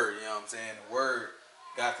the word, you know what I'm saying, the word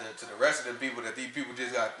got to the rest of the people that these people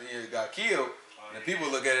just got killed, and the people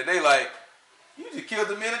look at it, they like, you just killed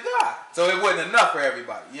the man of God. So it wasn't enough for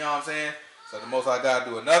everybody. You know what I'm saying? So the Most High God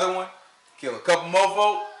do another one, kill a couple more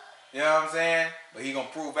folk. You know what I'm saying? But he gonna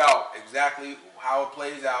prove out exactly how it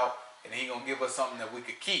plays out, and he gonna give us something that we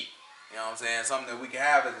could keep. You know what I'm saying? Something that we can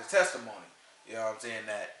have as a testimony. You know what I'm saying?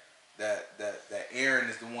 That Aaron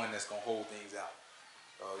is the one that's gonna hold things out.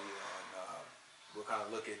 So and we'll kind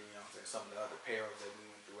of look at some of the other perils that we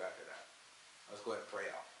went through after that. Let's go ahead and pray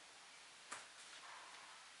out.